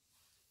moment.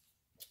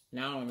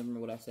 Now I don't remember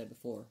what I said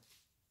before.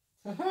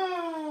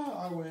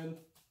 I win.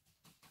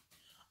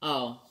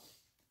 Oh,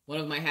 one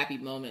of my happy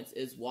moments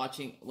is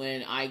watching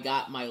when I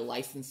got my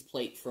license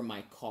plate for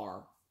my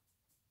car.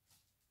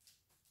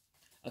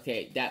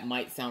 Okay, that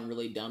might sound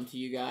really dumb to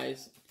you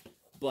guys,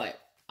 but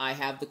I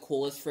have the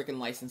coolest freaking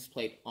license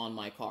plate on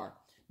my car.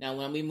 Now,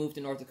 when we moved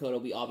to North Dakota,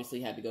 we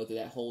obviously had to go through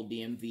that whole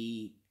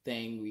DMV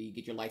thing where you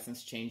get your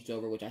license changed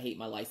over, which I hate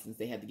my license.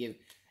 They had to give...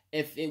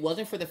 If it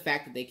wasn't for the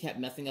fact that they kept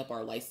messing up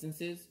our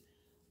licenses,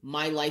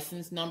 my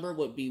license number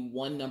would be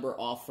one number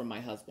off from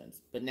my husband's.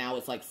 But now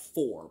it's like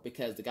 4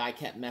 because the guy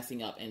kept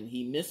messing up, and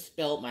he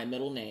misspelled my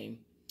middle name.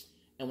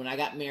 And when I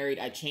got married,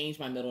 I changed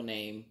my middle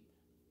name.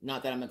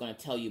 Not that I'm not going to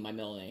tell you my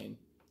middle name.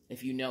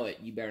 If you know it,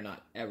 you better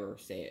not ever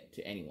say it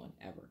to anyone,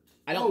 ever.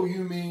 I don't... Oh,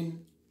 you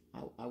mean...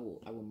 I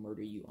will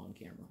murder you on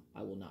camera.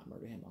 I will not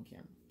murder him on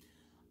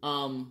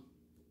camera.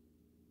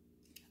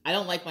 I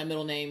don't like my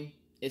middle name.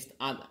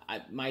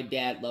 My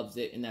dad loves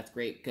it, and that's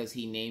great because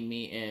he named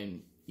me,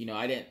 and you know,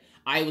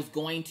 I was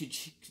going to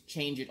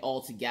change it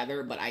all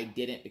together, but I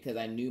didn't because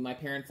I knew my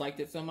parents liked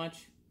it so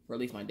much, or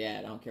at least my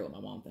dad. I don't care what my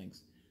mom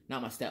thinks.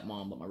 Not my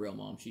stepmom, but my real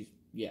mom. She's,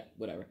 yeah,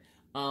 whatever.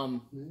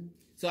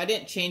 So I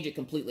didn't change it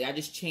completely. I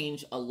just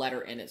changed a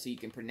letter in it so you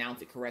can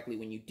pronounce it correctly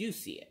when you do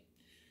see it.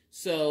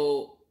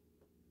 So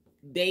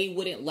they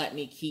wouldn't let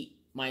me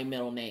keep my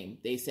middle name.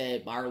 They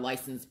said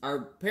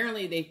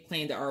apparently they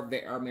claimed that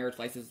our marriage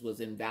license was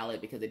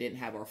invalid because they didn't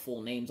have our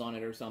full names on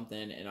it or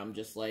something. And I'm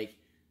just like,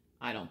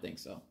 I don't think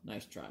so.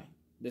 Nice try.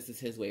 This is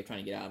his way of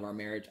trying to get out of our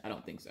marriage. I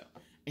don't think so.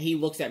 And he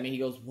looks at me, he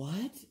goes,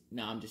 what?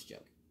 No, I'm just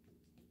joking.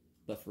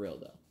 But for real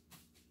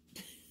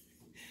though.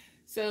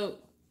 So,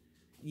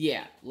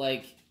 yeah,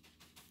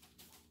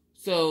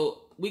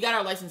 so we got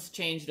our license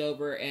changed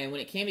over, and when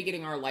it came to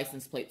getting our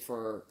license plate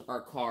for our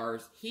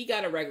cars, he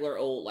got a regular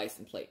old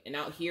license plate. And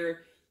out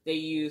here, they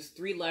use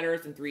 3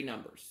 letters and 3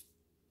 numbers,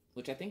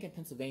 which I think in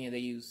Pennsylvania they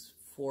use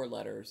 4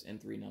 letters and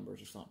 3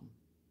 numbers or something.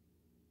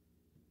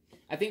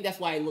 I think that's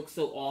why it looks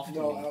so off to me.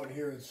 No, out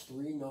here it's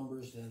 3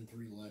 numbers then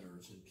 3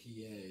 letters. In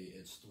PA,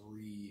 it's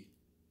 3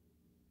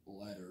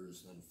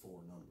 letters then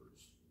 4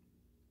 numbers.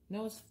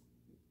 No, it's...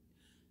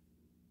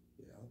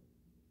 Yeah.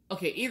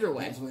 Okay, either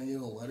way. Pennsylvania,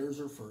 the letters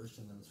are first,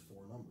 and then it's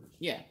 4 numbers.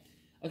 Yeah.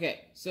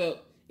 Okay, so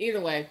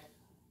either way,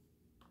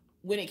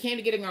 when it came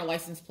to getting our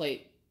license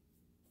plate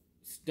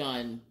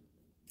done,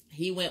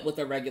 he went with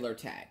a regular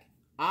tag.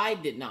 I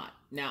did not.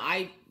 Now,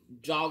 I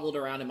joggled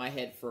around in my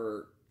head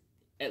for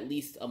at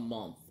least a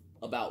month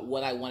about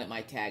what I wanted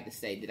my tag to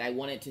say. Did I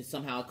want it to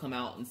somehow come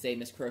out and say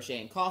Miss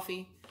Crochet and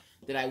Coffee?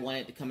 Did I want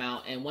it to come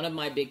out? And one of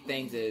my big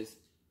things is...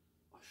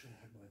 I should have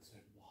had mine say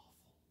waffle.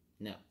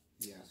 No.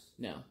 Yes.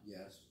 No.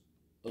 Yes.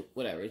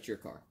 Whatever, it's your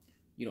car.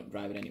 You don't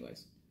drive it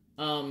anyways.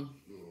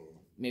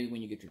 Maybe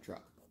when you get your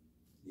truck.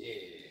 Yeah.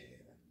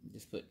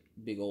 Just put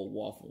big old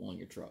waffle on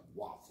your truck.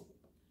 Waffle.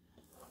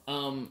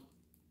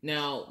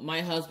 Now,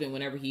 my husband,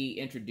 whenever he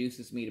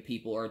introduces me to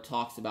people or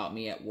talks about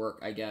me at work,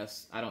 I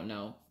guess, I don't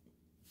know.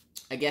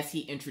 I guess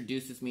he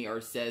introduces me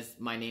or says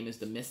my name is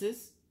the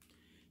Mrs.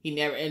 He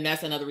never, and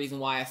that's another reason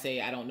why I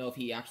say I don't know if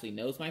he actually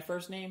knows my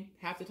first name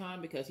half the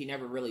time because he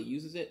never really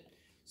uses it.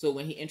 So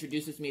when he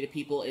introduces me to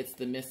people, it's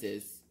the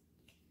Mrs.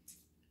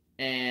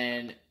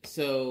 And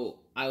so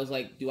I was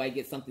like, do I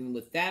get something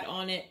with that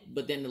on it?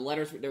 But then the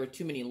letters, there were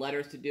too many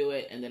letters to do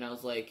it. And then I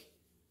was like,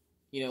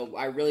 you know,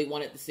 I really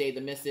wanted to say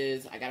the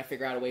Mrs. I got to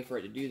figure out a way for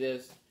it to do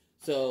this.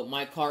 So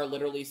my car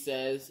literally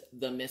says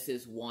the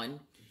Mrs. 1.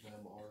 Them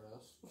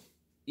RS?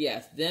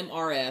 Yes, them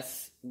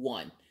RS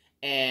 1.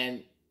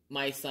 And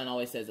my son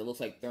always says it looks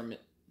like what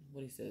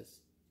he says?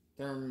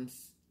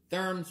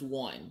 Therms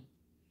 1.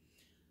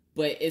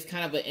 But it's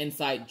kind of an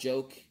inside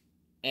joke.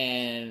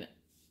 And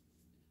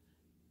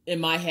in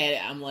my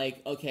head, I'm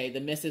like, okay, the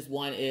Mrs.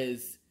 1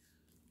 is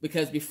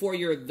because before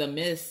you're a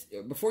miss,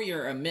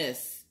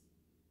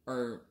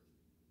 or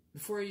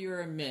after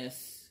you're a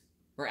miss,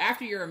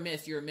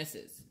 you're a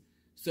Mrs.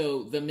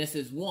 So the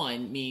Mrs.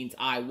 Won means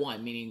I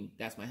won, meaning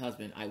that's my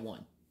husband, I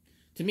won.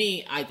 To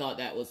me, I thought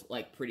that was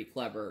like pretty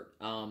clever.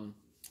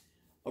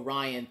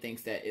 Orion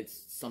thinks that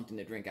it's something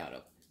to drink out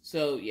of.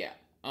 So yeah,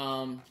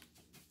 that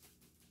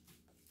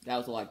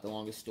was like the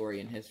longest story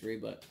in history,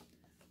 but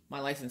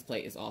my license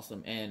plate is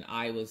awesome, and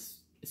I was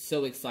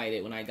so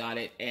excited when I got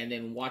it, and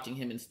then watching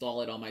him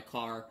install it on my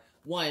car.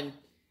 One,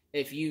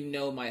 if you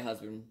know my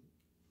husband,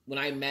 when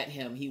I met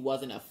him, he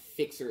wasn't a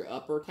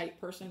fixer-upper type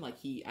person. Like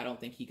I don't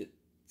think he could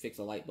fix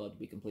a light bulb, to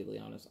be completely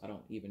honest. I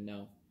don't even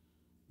know.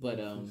 But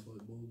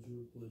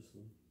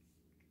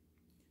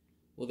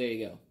well, there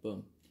you go.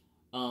 Boom.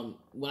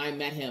 When I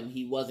met him,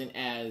 he wasn't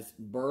as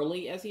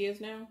burly as he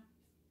is now.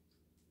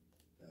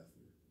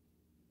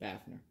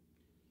 Baffner.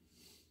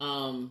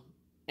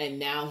 And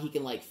now he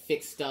can like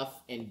fix stuff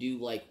and do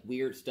like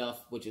weird stuff,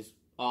 which is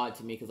odd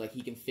to me because like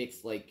he can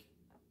fix like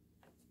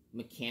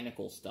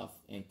mechanical stuff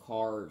and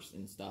cars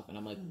and stuff. And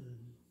I'm like,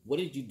 what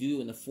did you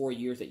do in the 4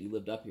 years that you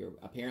lived up here?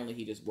 Apparently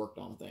he just worked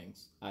on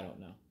things. I don't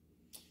know.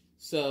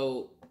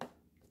 So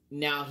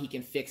now he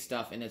can fix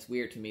stuff, and it's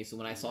weird to me. So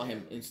when I saw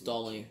him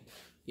installing,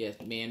 yes,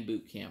 man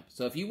boot camp.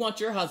 So if you want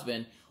your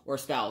husband or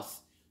spouse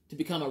to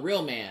become a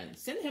real man,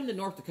 send him to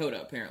North Dakota,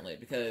 apparently,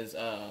 because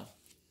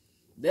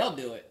they'll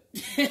do it.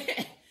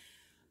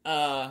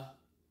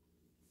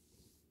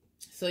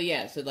 So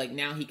yeah, so like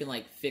now he can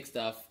like fix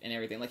stuff and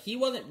everything. Like he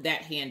wasn't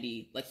that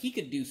handy. Like he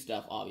could do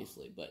stuff,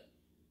 obviously, but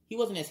he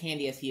wasn't as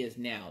handy as he is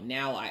now.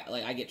 Now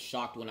I get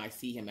shocked when I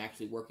see him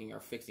actually working or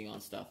fixing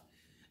on stuff.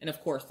 And of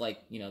course, like,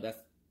 you know, that's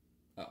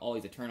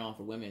always a turn on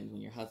for women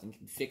when your husband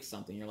can fix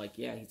something. You're like,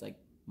 yeah, he's like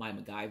my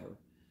MacGyver.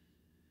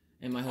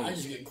 And my husband, I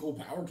just get cool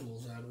power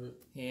tools out of it.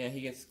 Yeah, he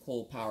gets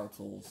cool power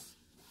tools.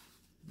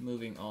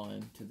 Moving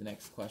on to the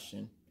next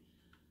question.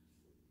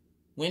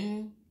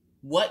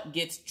 What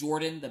gets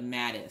Jordan the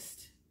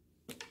maddest?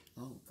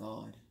 Oh,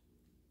 God.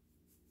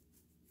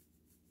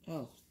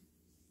 Oh,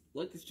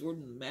 what gets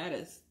Jordan the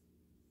maddest?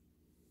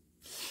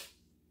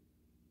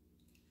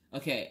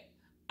 Okay,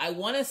 I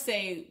want to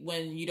say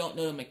when you don't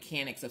know the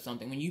mechanics of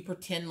something, when you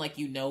pretend like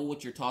you know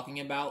what you're talking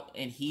about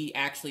and he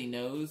actually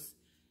knows,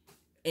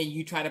 and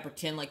you try to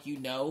pretend like you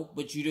know,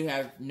 but you do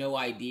have no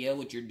idea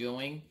what you're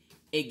doing,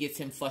 it gets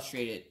him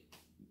frustrated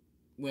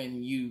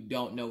when you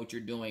don't know what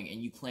you're doing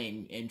and you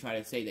claim and try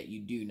to say that you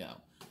do know.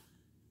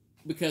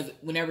 Because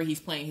whenever he's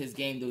playing his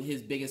game,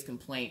 his biggest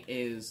complaint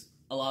is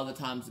a lot of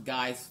the times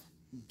guys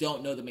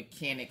don't know the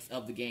mechanics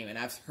of the game. And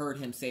I've heard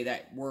him say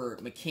that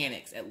word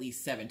mechanics at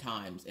least 7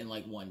 times in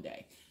like one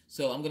day.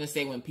 So I'm going to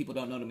say when people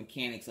don't know the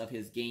mechanics of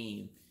his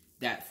game,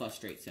 that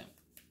frustrates him.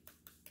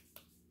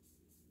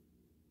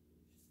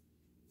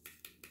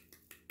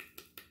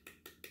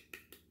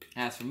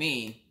 As for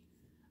me,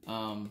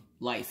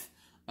 life.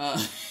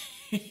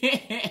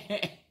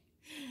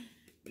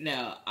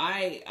 No,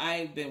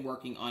 I've been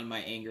working on my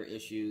anger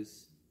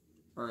issues,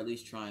 or at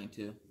least trying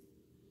to.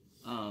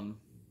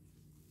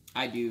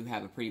 I do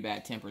have a pretty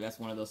bad temper. That's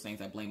one of those things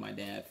I blame my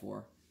dad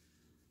for.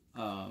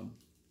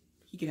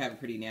 He could have a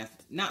pretty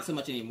nasty, not so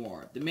much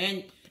anymore. The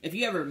man, if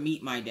you ever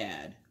meet my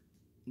dad,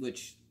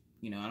 which,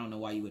 you know, I don't know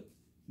why you would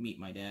meet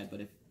my dad,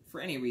 but if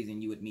for any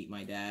reason you would meet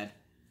my dad,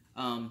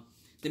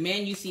 the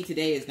man you see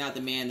today is not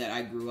the man that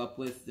I grew up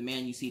with. The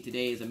man you see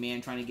today is a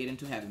man trying to get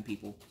into heaven,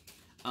 people.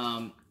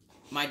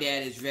 My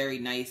dad is very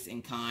nice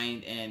and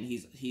kind, and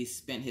he's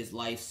spent his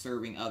life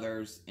serving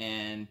others,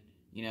 and,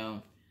 you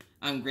know,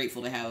 I'm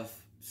grateful to have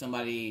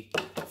somebody,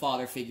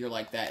 father figure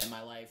like that in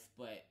my life,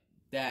 but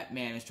that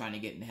man is trying to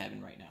get into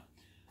heaven right now.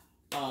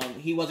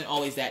 He wasn't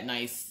always that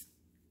nice,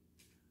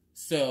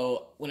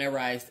 so whenever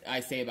I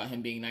say about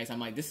him being nice, I'm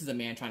like, this is a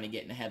man trying to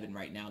get into heaven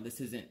right now. This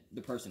isn't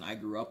the person I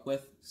grew up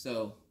with,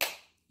 so,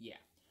 yeah.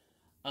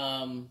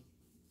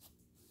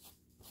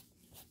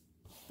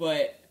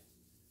 But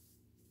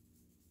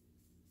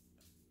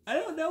I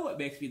don't know what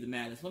makes me the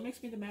maddest. What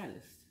makes me the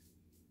maddest?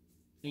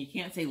 And you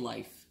can't say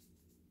life.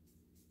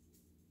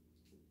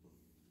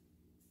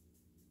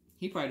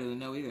 He probably doesn't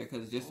know either,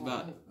 because it's just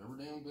about...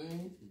 Every damn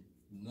thing.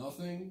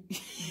 Nothing.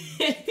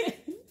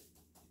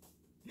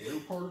 Air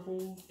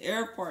particles.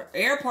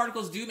 Air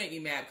particles do make me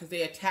mad, because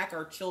they attack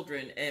our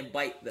children and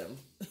bite them.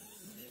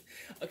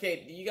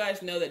 Okay, do you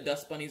guys know that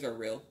dust bunnies are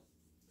real?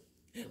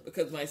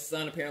 Because my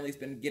son apparently has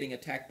been getting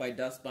attacked by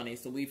dust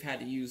bunnies, so we've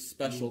had to use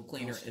special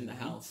cleaner in the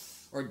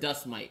house. Or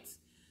dust mites.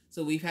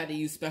 So we've had to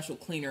use special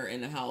cleaner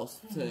in the house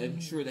to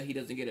ensure that he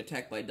doesn't get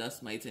attacked by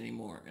dust mites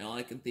anymore. And all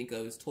I can think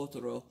of is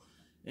Totoro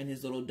and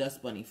his little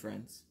dust bunny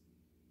friends.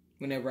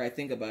 Whenever I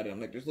think about it, I'm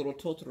like, there's little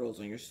Totoros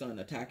on your son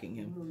attacking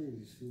him. I've never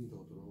even seen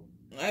Totoro.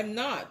 I'm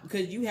not,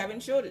 because you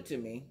haven't showed it to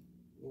me.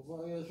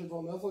 Well, that shit's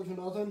on Netflix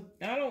or nothing?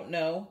 I don't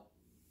know.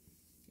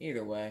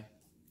 Either way.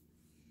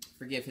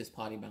 Forgive his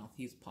potty mouth.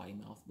 He's potty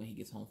mouth when he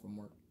gets home from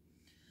work.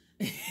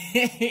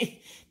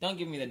 Don't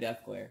give me the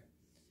death glare.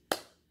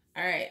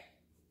 Alright.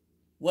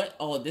 What?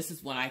 Oh, this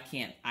is one I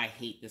can't. I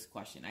hate this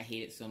question. I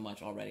hate it so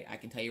much already. I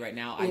can tell you right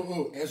now.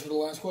 Answer the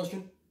last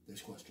question?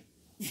 This question.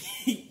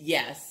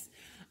 Yes.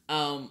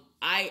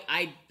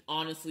 I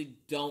honestly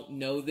don't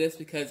know this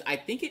because I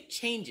think it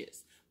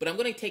changes. but I'm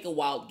going to take a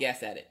wild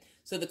guess at it.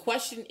 So the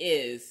question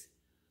is,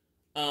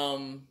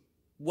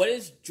 what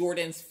is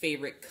Jordan's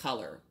favorite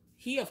color?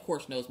 He, of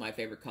course, knows my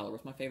favorite color.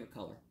 What's my favorite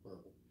color?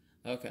 Purple.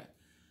 Okay.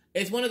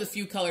 It's one of the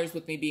few colors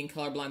with me being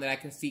colorblind that I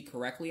can see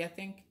correctly, I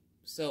think.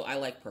 So I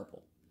like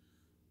purple.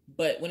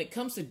 But when it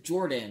comes to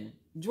Jordan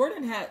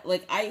had,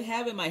 like, I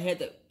have in my head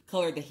the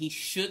color that he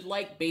should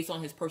like based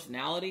on his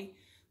personality.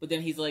 But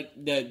then he's like,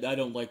 I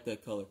don't like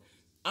that color.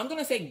 I'm going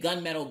to say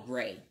gunmetal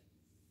gray.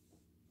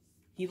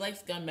 He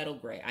likes gunmetal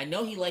gray. I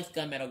know he likes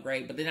gunmetal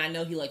gray, but then I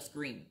know he likes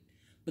green.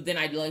 But then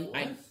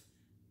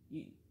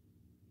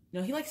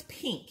no, he likes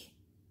pink.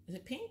 Is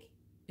it pink?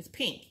 It's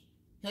pink.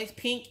 He likes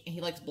pink and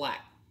he likes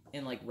black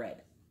and like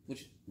red,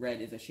 which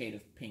red is a shade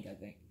of pink, I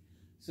think.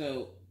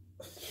 So,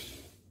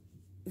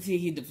 see,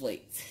 he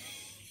deflates.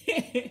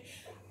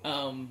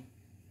 I'm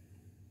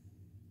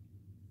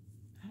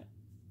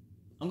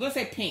gonna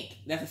say pink.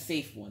 That's a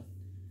safe one.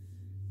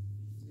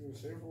 You were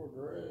safe with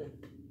gray.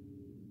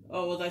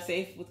 Oh, was I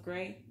safe with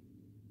gray?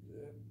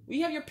 Yeah. Well,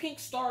 you have your pink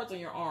stars on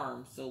your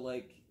arm, so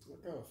like. They're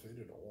kind of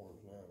faded to orange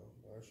now.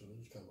 Actually,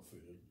 they're just kind of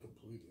faded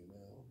completely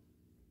now.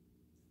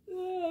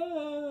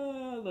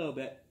 A little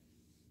bit.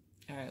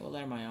 All right, what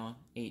letter am I on?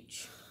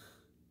 H.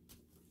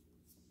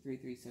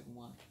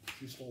 3371.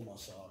 She stole my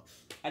socks.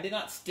 I did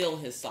not steal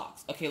his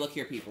socks. Okay, look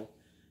here, people.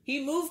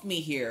 He moved me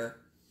here,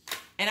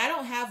 and I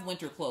don't have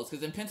winter clothes,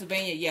 because in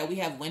Pennsylvania, yeah, we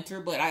have winter,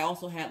 but I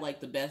also had,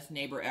 like, the best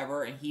neighbor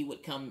ever, and he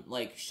would come,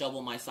 like,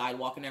 shovel my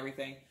sidewalk and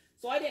everything.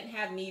 So I didn't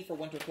have need for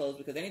winter clothes,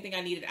 because anything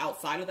I needed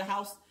outside of the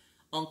house,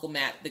 Uncle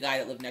Matt, the guy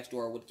that lived next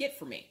door, would get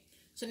for me.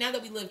 So now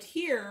that we lived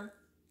here,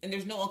 and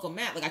there's no Uncle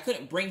Matt, like, I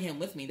couldn't bring him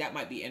with me. That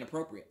might be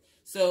inappropriate.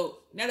 So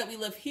now that we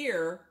live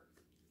here,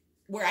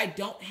 where I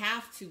don't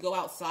have to go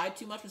outside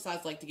too much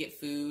besides, like, to get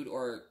food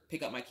or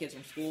pick up my kids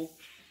from school,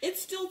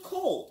 it's still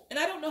cold. And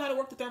I don't know how to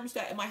work the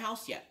thermostat in my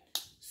house yet.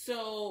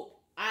 So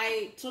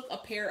I took a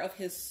pair of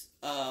his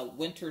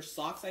winter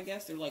socks, I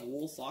guess. They're like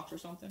wool socks or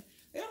something.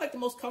 They're like the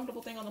most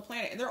comfortable thing on the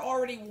planet. And they're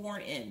already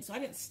worn in. So I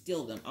didn't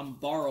steal them. I'm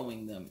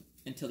borrowing them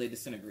until they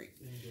disintegrate.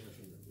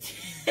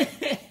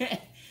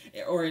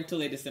 Or until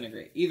they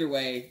disintegrate. Either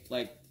way,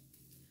 like,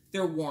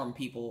 they're warm,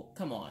 people.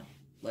 Come on.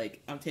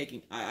 Like, I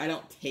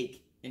don't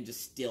take and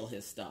just steal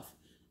his stuff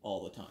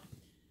all the time.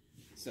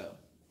 So,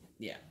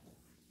 yeah.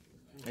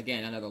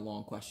 Again, another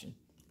long question.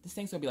 This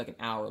thing's gonna be like an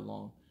hour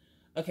long.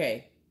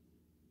 Okay.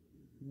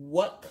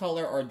 What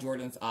color are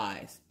Jordan's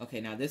eyes?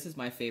 Okay, now this is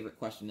my favorite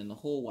question in the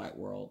whole wide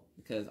world,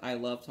 because I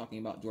love talking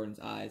about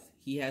Jordan's eyes.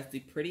 He has the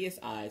prettiest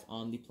eyes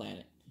on the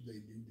planet. They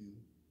do.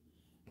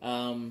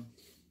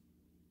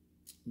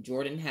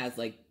 Jordan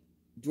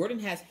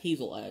has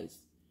hazel eyes.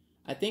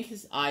 I think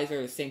his eyes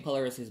are the same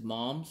color as his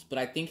mom's, but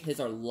I think his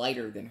are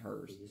lighter than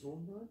hers. Is this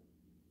one right?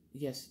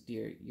 Yes,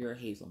 dear, you're a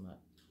hazelnut.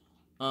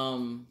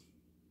 No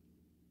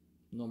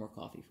more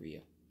coffee for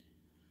you.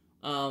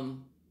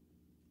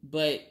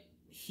 But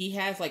he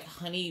has like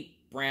honey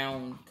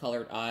brown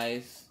colored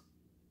eyes,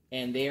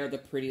 and they are the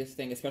prettiest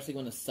thing, especially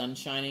when the sun's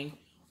shining,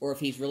 or if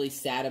he's really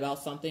sad about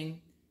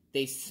something,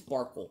 they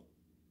sparkle.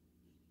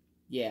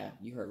 Yeah,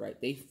 you heard right.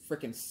 They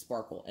freaking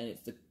sparkle, and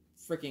it's the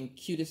freaking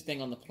cutest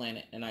thing on the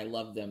planet, and I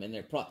love them. And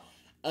they're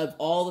of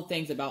all the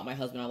things about my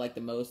husband I like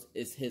the most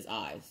is his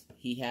eyes.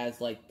 He has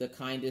like the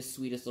kindest,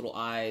 sweetest little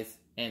eyes,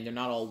 and they're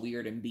not all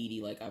weird and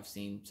beady like I've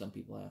seen some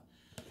people have.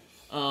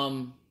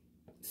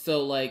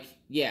 So like,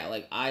 yeah,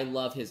 like I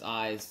love his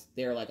eyes.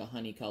 They're like a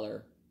honey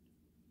color.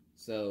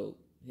 So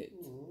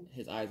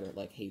his eyes are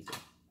like hazel.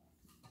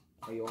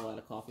 Are you all out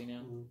of coffee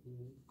now?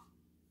 Mm-hmm.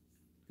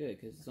 Good,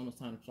 because it's almost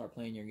time to start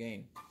playing your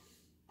game.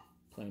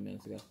 20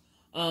 minutes ago.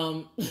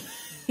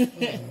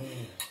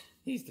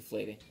 He's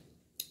deflating.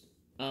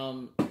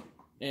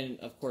 And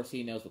of course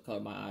he knows what color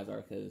my eyes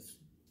are because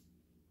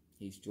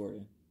he's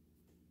Jordan.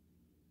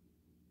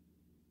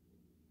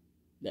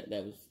 That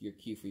was your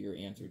cue for your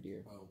answer,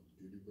 dear. Oh,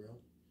 doo-doo brown?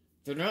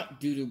 They're not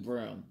doo-doo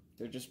brown.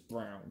 They're just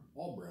brown.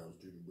 All brown's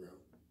doo-doo brown.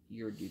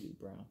 You're doo-doo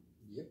brown.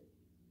 Yep.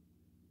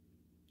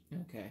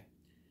 Okay.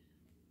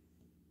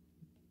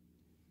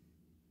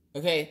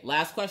 Okay,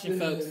 last question,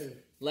 folks.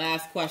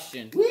 Last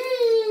question.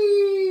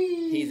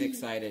 Whee! He's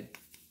excited.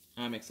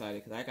 I'm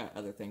excited because I got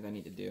other things I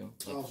need to do.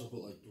 I also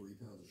put like 3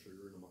 pounds of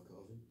sugar into my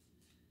coffee.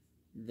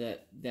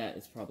 That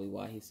is probably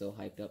why he's so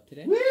hyped up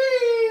today.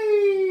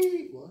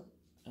 Whee! What?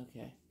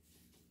 Okay.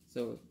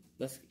 So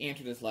let's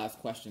answer this last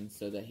question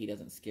so that he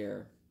doesn't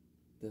scare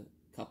the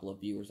couple of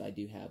viewers I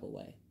do have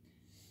away.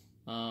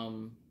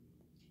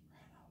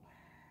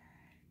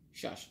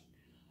 Shush.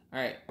 All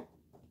right.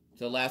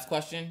 So last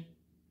question.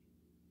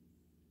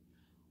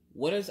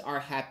 What is our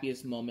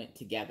happiest moment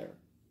together?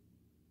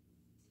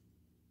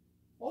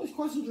 All these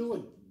questions are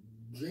like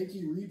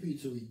janky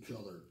repeats of each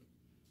other.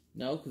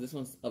 No, because this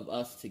one's of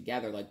us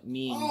together, like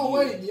me and you. Oh,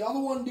 wait, the other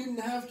one didn't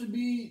have to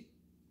be...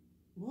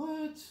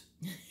 What?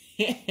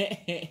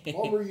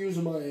 I'll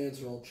reuse my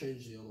answer. I'll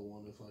change the other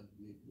one if I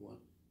need one.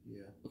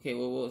 Yeah. Okay,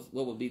 well,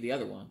 what would be the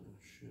other one? Oh,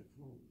 shit.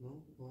 Oh,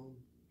 no,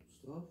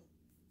 stuff?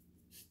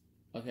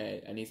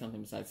 Okay, I need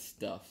something besides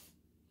stuff.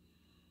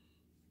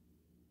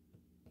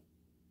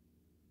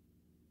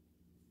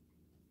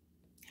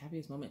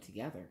 Happiest moment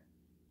together.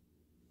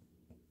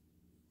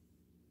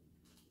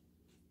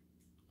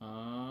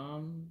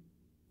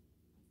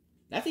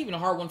 That's even a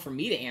hard one for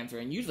me to answer.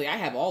 And usually I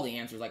have all the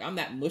answers. Like, I'm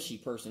that mushy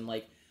person.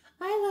 Like,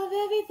 I love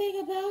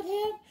everything about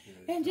him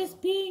and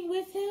just being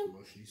with him.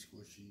 Mushy,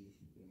 squishy.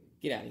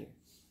 Get out of here.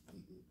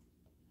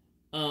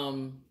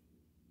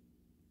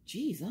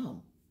 Geez,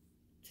 together?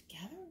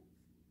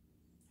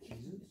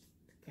 Jesus?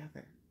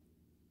 Together.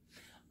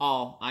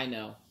 Oh, I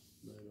know.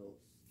 No.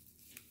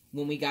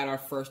 When we got our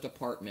first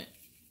apartment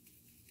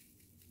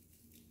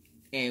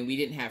and we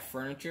didn't have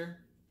furniture.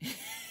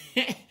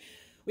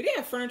 We didn't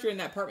have furniture in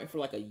that apartment for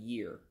like a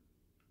year.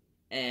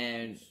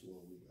 And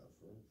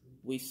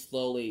we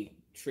slowly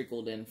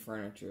trickled in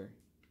furniture.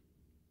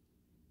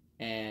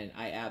 And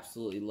I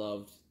absolutely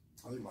loved.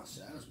 I think my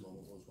saddest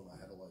moment was when I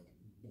had to like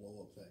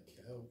blow up that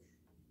couch.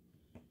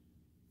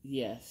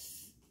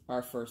 Yes.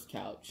 Our first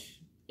couch.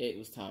 It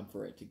was time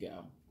for it to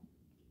go.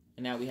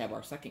 And now we have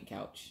our second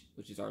couch,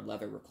 which is our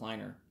leather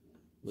recliner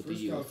with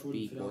the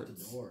USB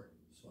ports. The door,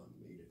 so I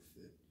made it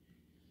fit.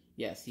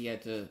 Yes, he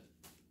had to.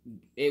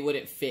 It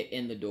wouldn't fit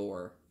in the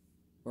door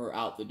or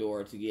out the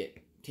door to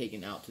get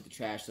taken out to the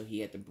trash, so he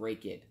had to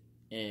break it.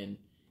 And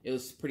it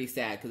was pretty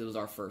sad because it was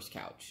our first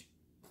couch.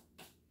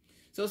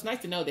 So it's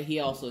nice to know that he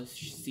also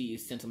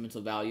sees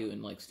sentimental value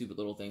in like stupid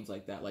little things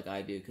like that, like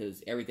I do,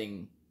 because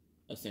everything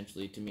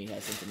essentially to me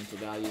has sentimental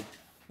value.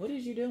 What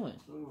is you doing?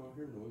 Oh, I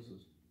hear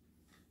noises.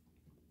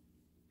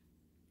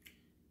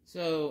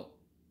 So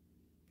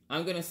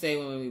I'm going to say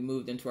when we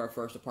moved into our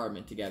first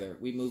apartment together,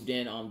 we moved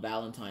in on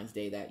Valentine's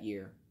Day that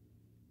year.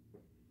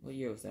 What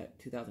year was that?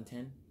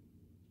 2010?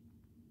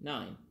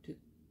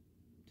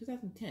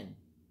 2010.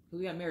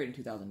 We got married in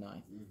 2009.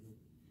 Mm-hmm.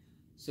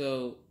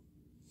 So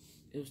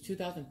it was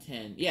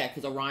 2010. Yeah,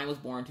 because Orion was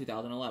born in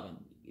 2011.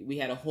 We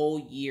had a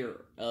whole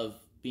year of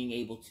being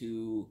able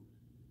to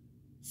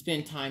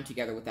spend time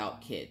together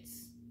without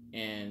kids.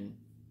 And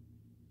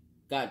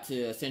got to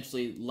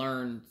essentially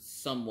learn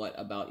somewhat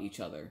about each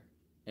other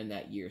in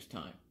that year's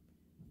time.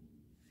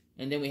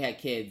 And then we had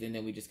kids, and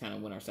then we just kind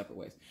of went our separate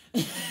ways.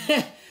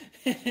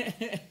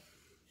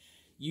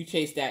 You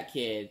chase that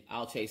kid,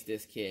 I'll chase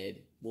this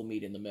kid, we'll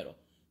meet in the middle.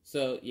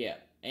 So, yeah,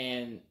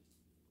 and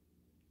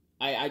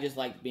I just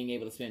like being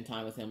able to spend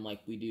time with him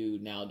like we do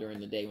now during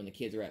the day when the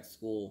kids are at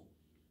school,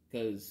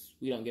 because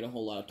we don't get a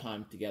whole lot of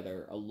time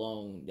together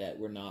alone that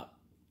we're not,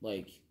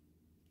 like,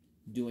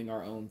 doing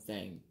our own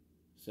thing.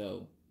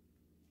 So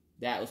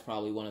that was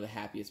probably one of the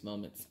happiest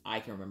moments I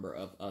can remember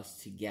of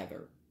us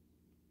together.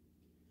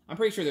 I'm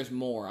pretty sure there's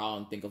more.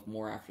 I'll think of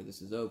more after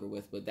this is over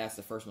with, but that's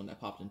the first one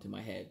that popped into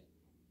my head.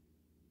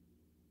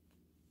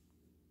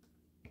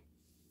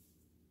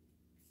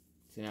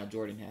 So now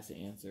Jordan has to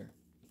answer.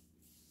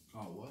 Oh,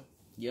 what?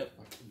 Yep.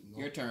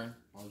 Your turn.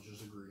 I was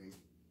just agreeing.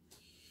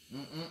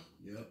 Mm-mm.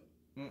 Yep.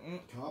 Mm-mm.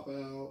 Cop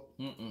out.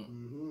 Mm-mm.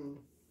 Mm-hmm.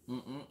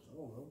 Mm-mm. I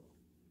don't know.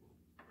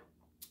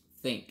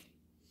 Think.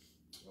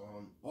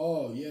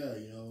 Oh, yeah,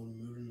 you know, we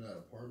moved into that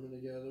apartment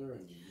together,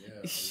 and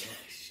yeah.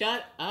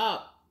 Shut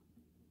up.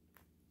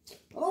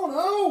 I don't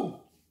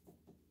know.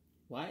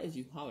 Why is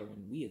you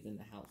hollering? We is in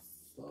the house.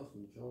 Stuff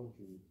and junk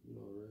and, you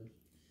know, Riz.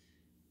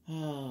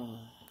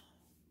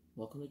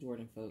 Welcome to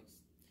Jordan, folks.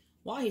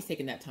 While he's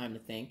taking that time to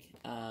think,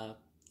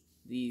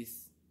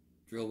 these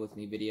Drill With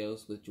Me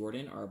videos with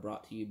Jordan are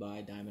brought to you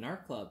by Diamond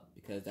Art Club,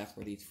 because that's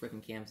where these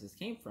freaking canvases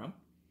came from,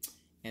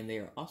 and they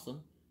are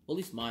awesome. Well, at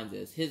least mine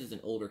is. His is an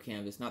older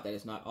canvas. Not that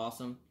it's not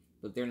awesome,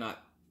 but they're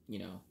not, you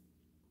know.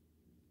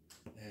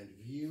 And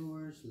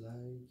viewers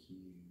like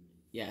you.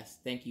 Yes,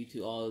 thank you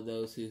to all of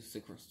those who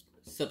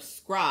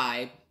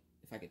subscribe,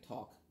 if I could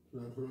talk.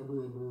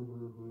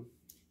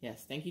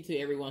 Yes, thank you to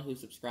everyone who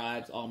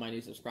subscribes, all my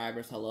new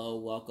subscribers. Hello,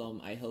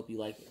 welcome. I hope you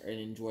like and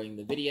enjoying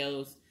the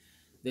videos.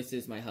 This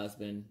is my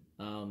husband.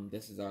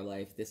 This is our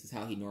life. This is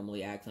how he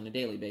normally acts on a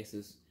daily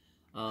basis,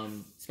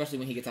 especially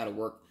when he gets out of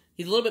work.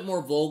 He's a little bit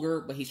more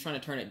vulgar, but he's trying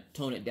to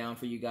tone it down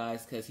for you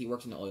guys because he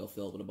works in the oil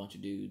field with a bunch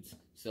of dudes.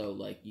 So,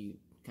 like, you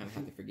kind of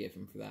have to forgive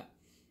him for that.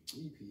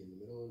 You pee in the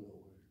middle of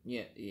nowhere.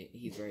 Yeah,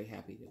 he's very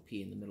happy to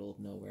pee in the middle of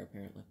nowhere,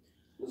 apparently.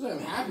 I'm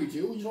happy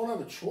to. You don't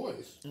have a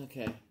choice.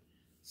 Okay.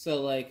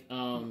 So, like,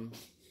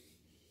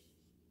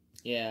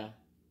 yeah,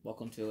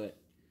 welcome to it.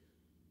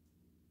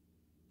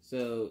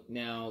 So,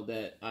 now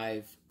that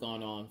I've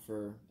gone on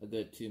for a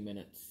good 2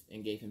 minutes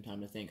and gave him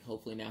time to think,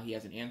 hopefully now he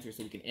has an answer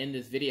so we can end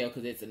this video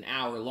because it's an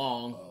hour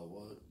long. Oh,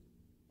 what?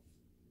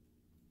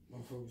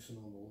 I'm focusing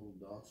on the little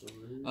dots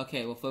over here.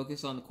 Okay, we'll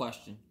focus on the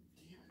question.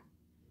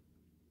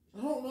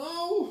 Damn it. I don't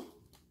know.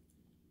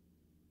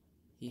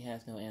 He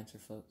has no answer,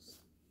 folks.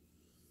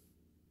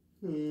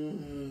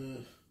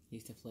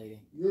 He's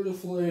deflating. You're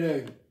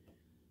deflating.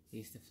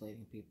 He's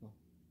deflating people.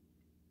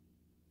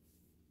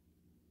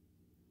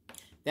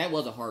 That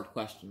was a hard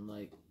question,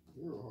 like.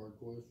 You're a hard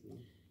question.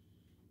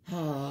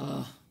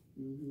 I'm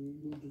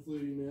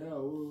deflating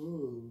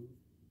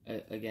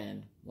now.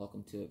 Again,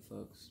 welcome to it,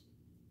 folks.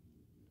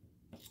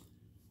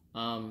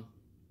 I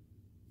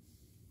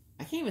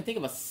can't even think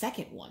of a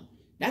second one.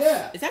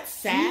 Is that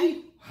sad?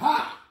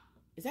 Ha!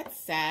 Is that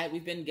sad?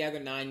 We've been together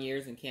 9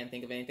 years and can't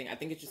think of anything. I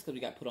think it's just because we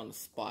got put on the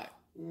spot.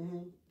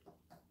 Mm-hmm.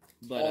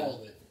 But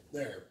all of it.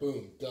 There,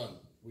 boom, done.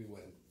 We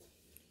win.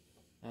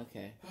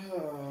 Okay.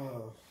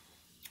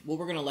 Well,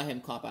 we're gonna let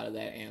him cop out of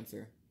that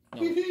answer.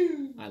 No,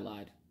 I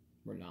lied.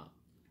 We're not.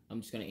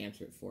 I'm just gonna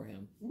answer it for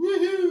him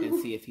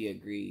and see if he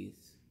agrees.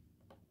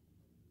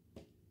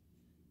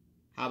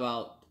 How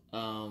about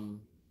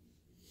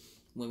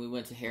when we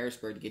went to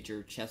Harrisburg to get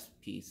your chest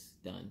piece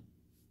done?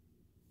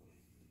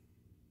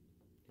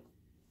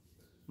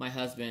 My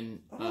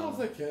husband. I don't know if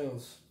that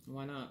counts.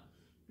 Why not?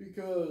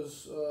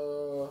 Because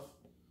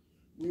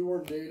we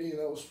weren't dating, and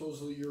that was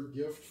supposedly your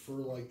gift for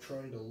like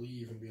trying to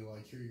leave and be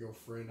like, "Here you go,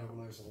 friend. Have a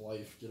nice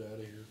life. Get out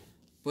of here."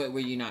 But were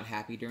you not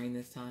happy during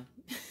this time?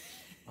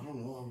 I don't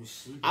know. I was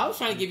sleeping. I was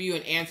trying to give you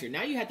an answer.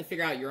 Now you have to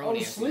figure out your own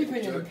answer. I was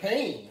sleeping in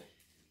pain.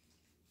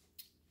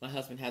 My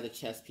husband had a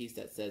chest piece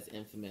that says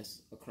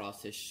 "infamous"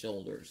 across his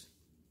shoulders.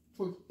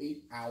 Took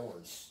 8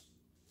 hours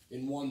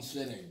in one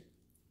sitting.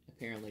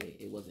 Apparently,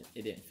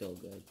 it didn't feel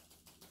good.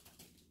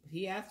 But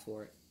he asked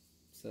for it,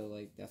 so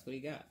like that's what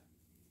he got.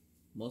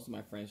 Most of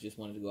my friends just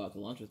wanted to go out to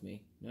lunch with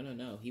me.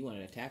 No. He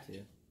wanted a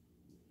tattoo.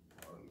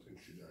 I don't think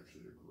she'd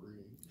actually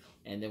agree.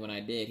 And then when I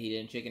did, he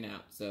didn't chicken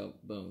out. So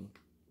boom.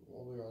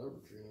 Well, I ever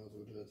chicken out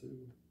to a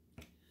tattoo.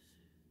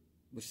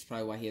 Which is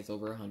probably why he has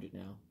over 100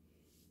 now.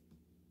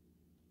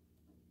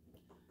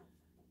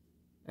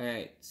 All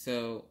right.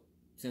 So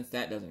since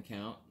that doesn't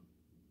count.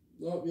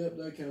 Oh, yep,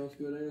 that counts.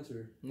 Good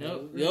answer.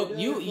 Nope.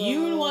 You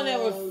were the one that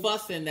was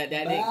fussing that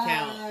didn't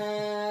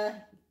count.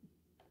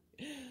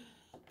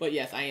 But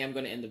yes, I am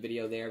going to end the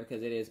video there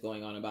because it is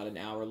going on about an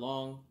hour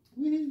long.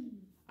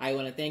 I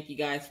want to thank you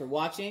guys for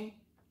watching.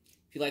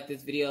 If you like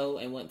this video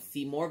and want to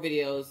see more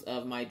videos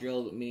of my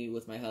drill with me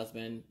with my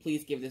husband,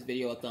 please give this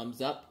video a thumbs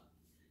up.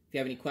 If you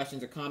have any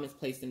questions or comments,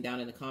 place them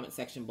down in the comment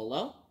section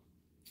below.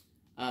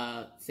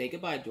 Say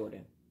goodbye,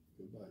 Jordan.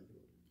 Goodbye, Jordan.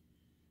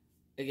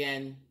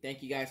 Again,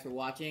 thank you guys for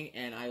watching,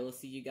 and I will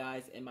see you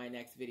guys in my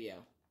next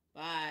video.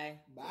 Bye.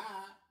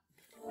 Bye.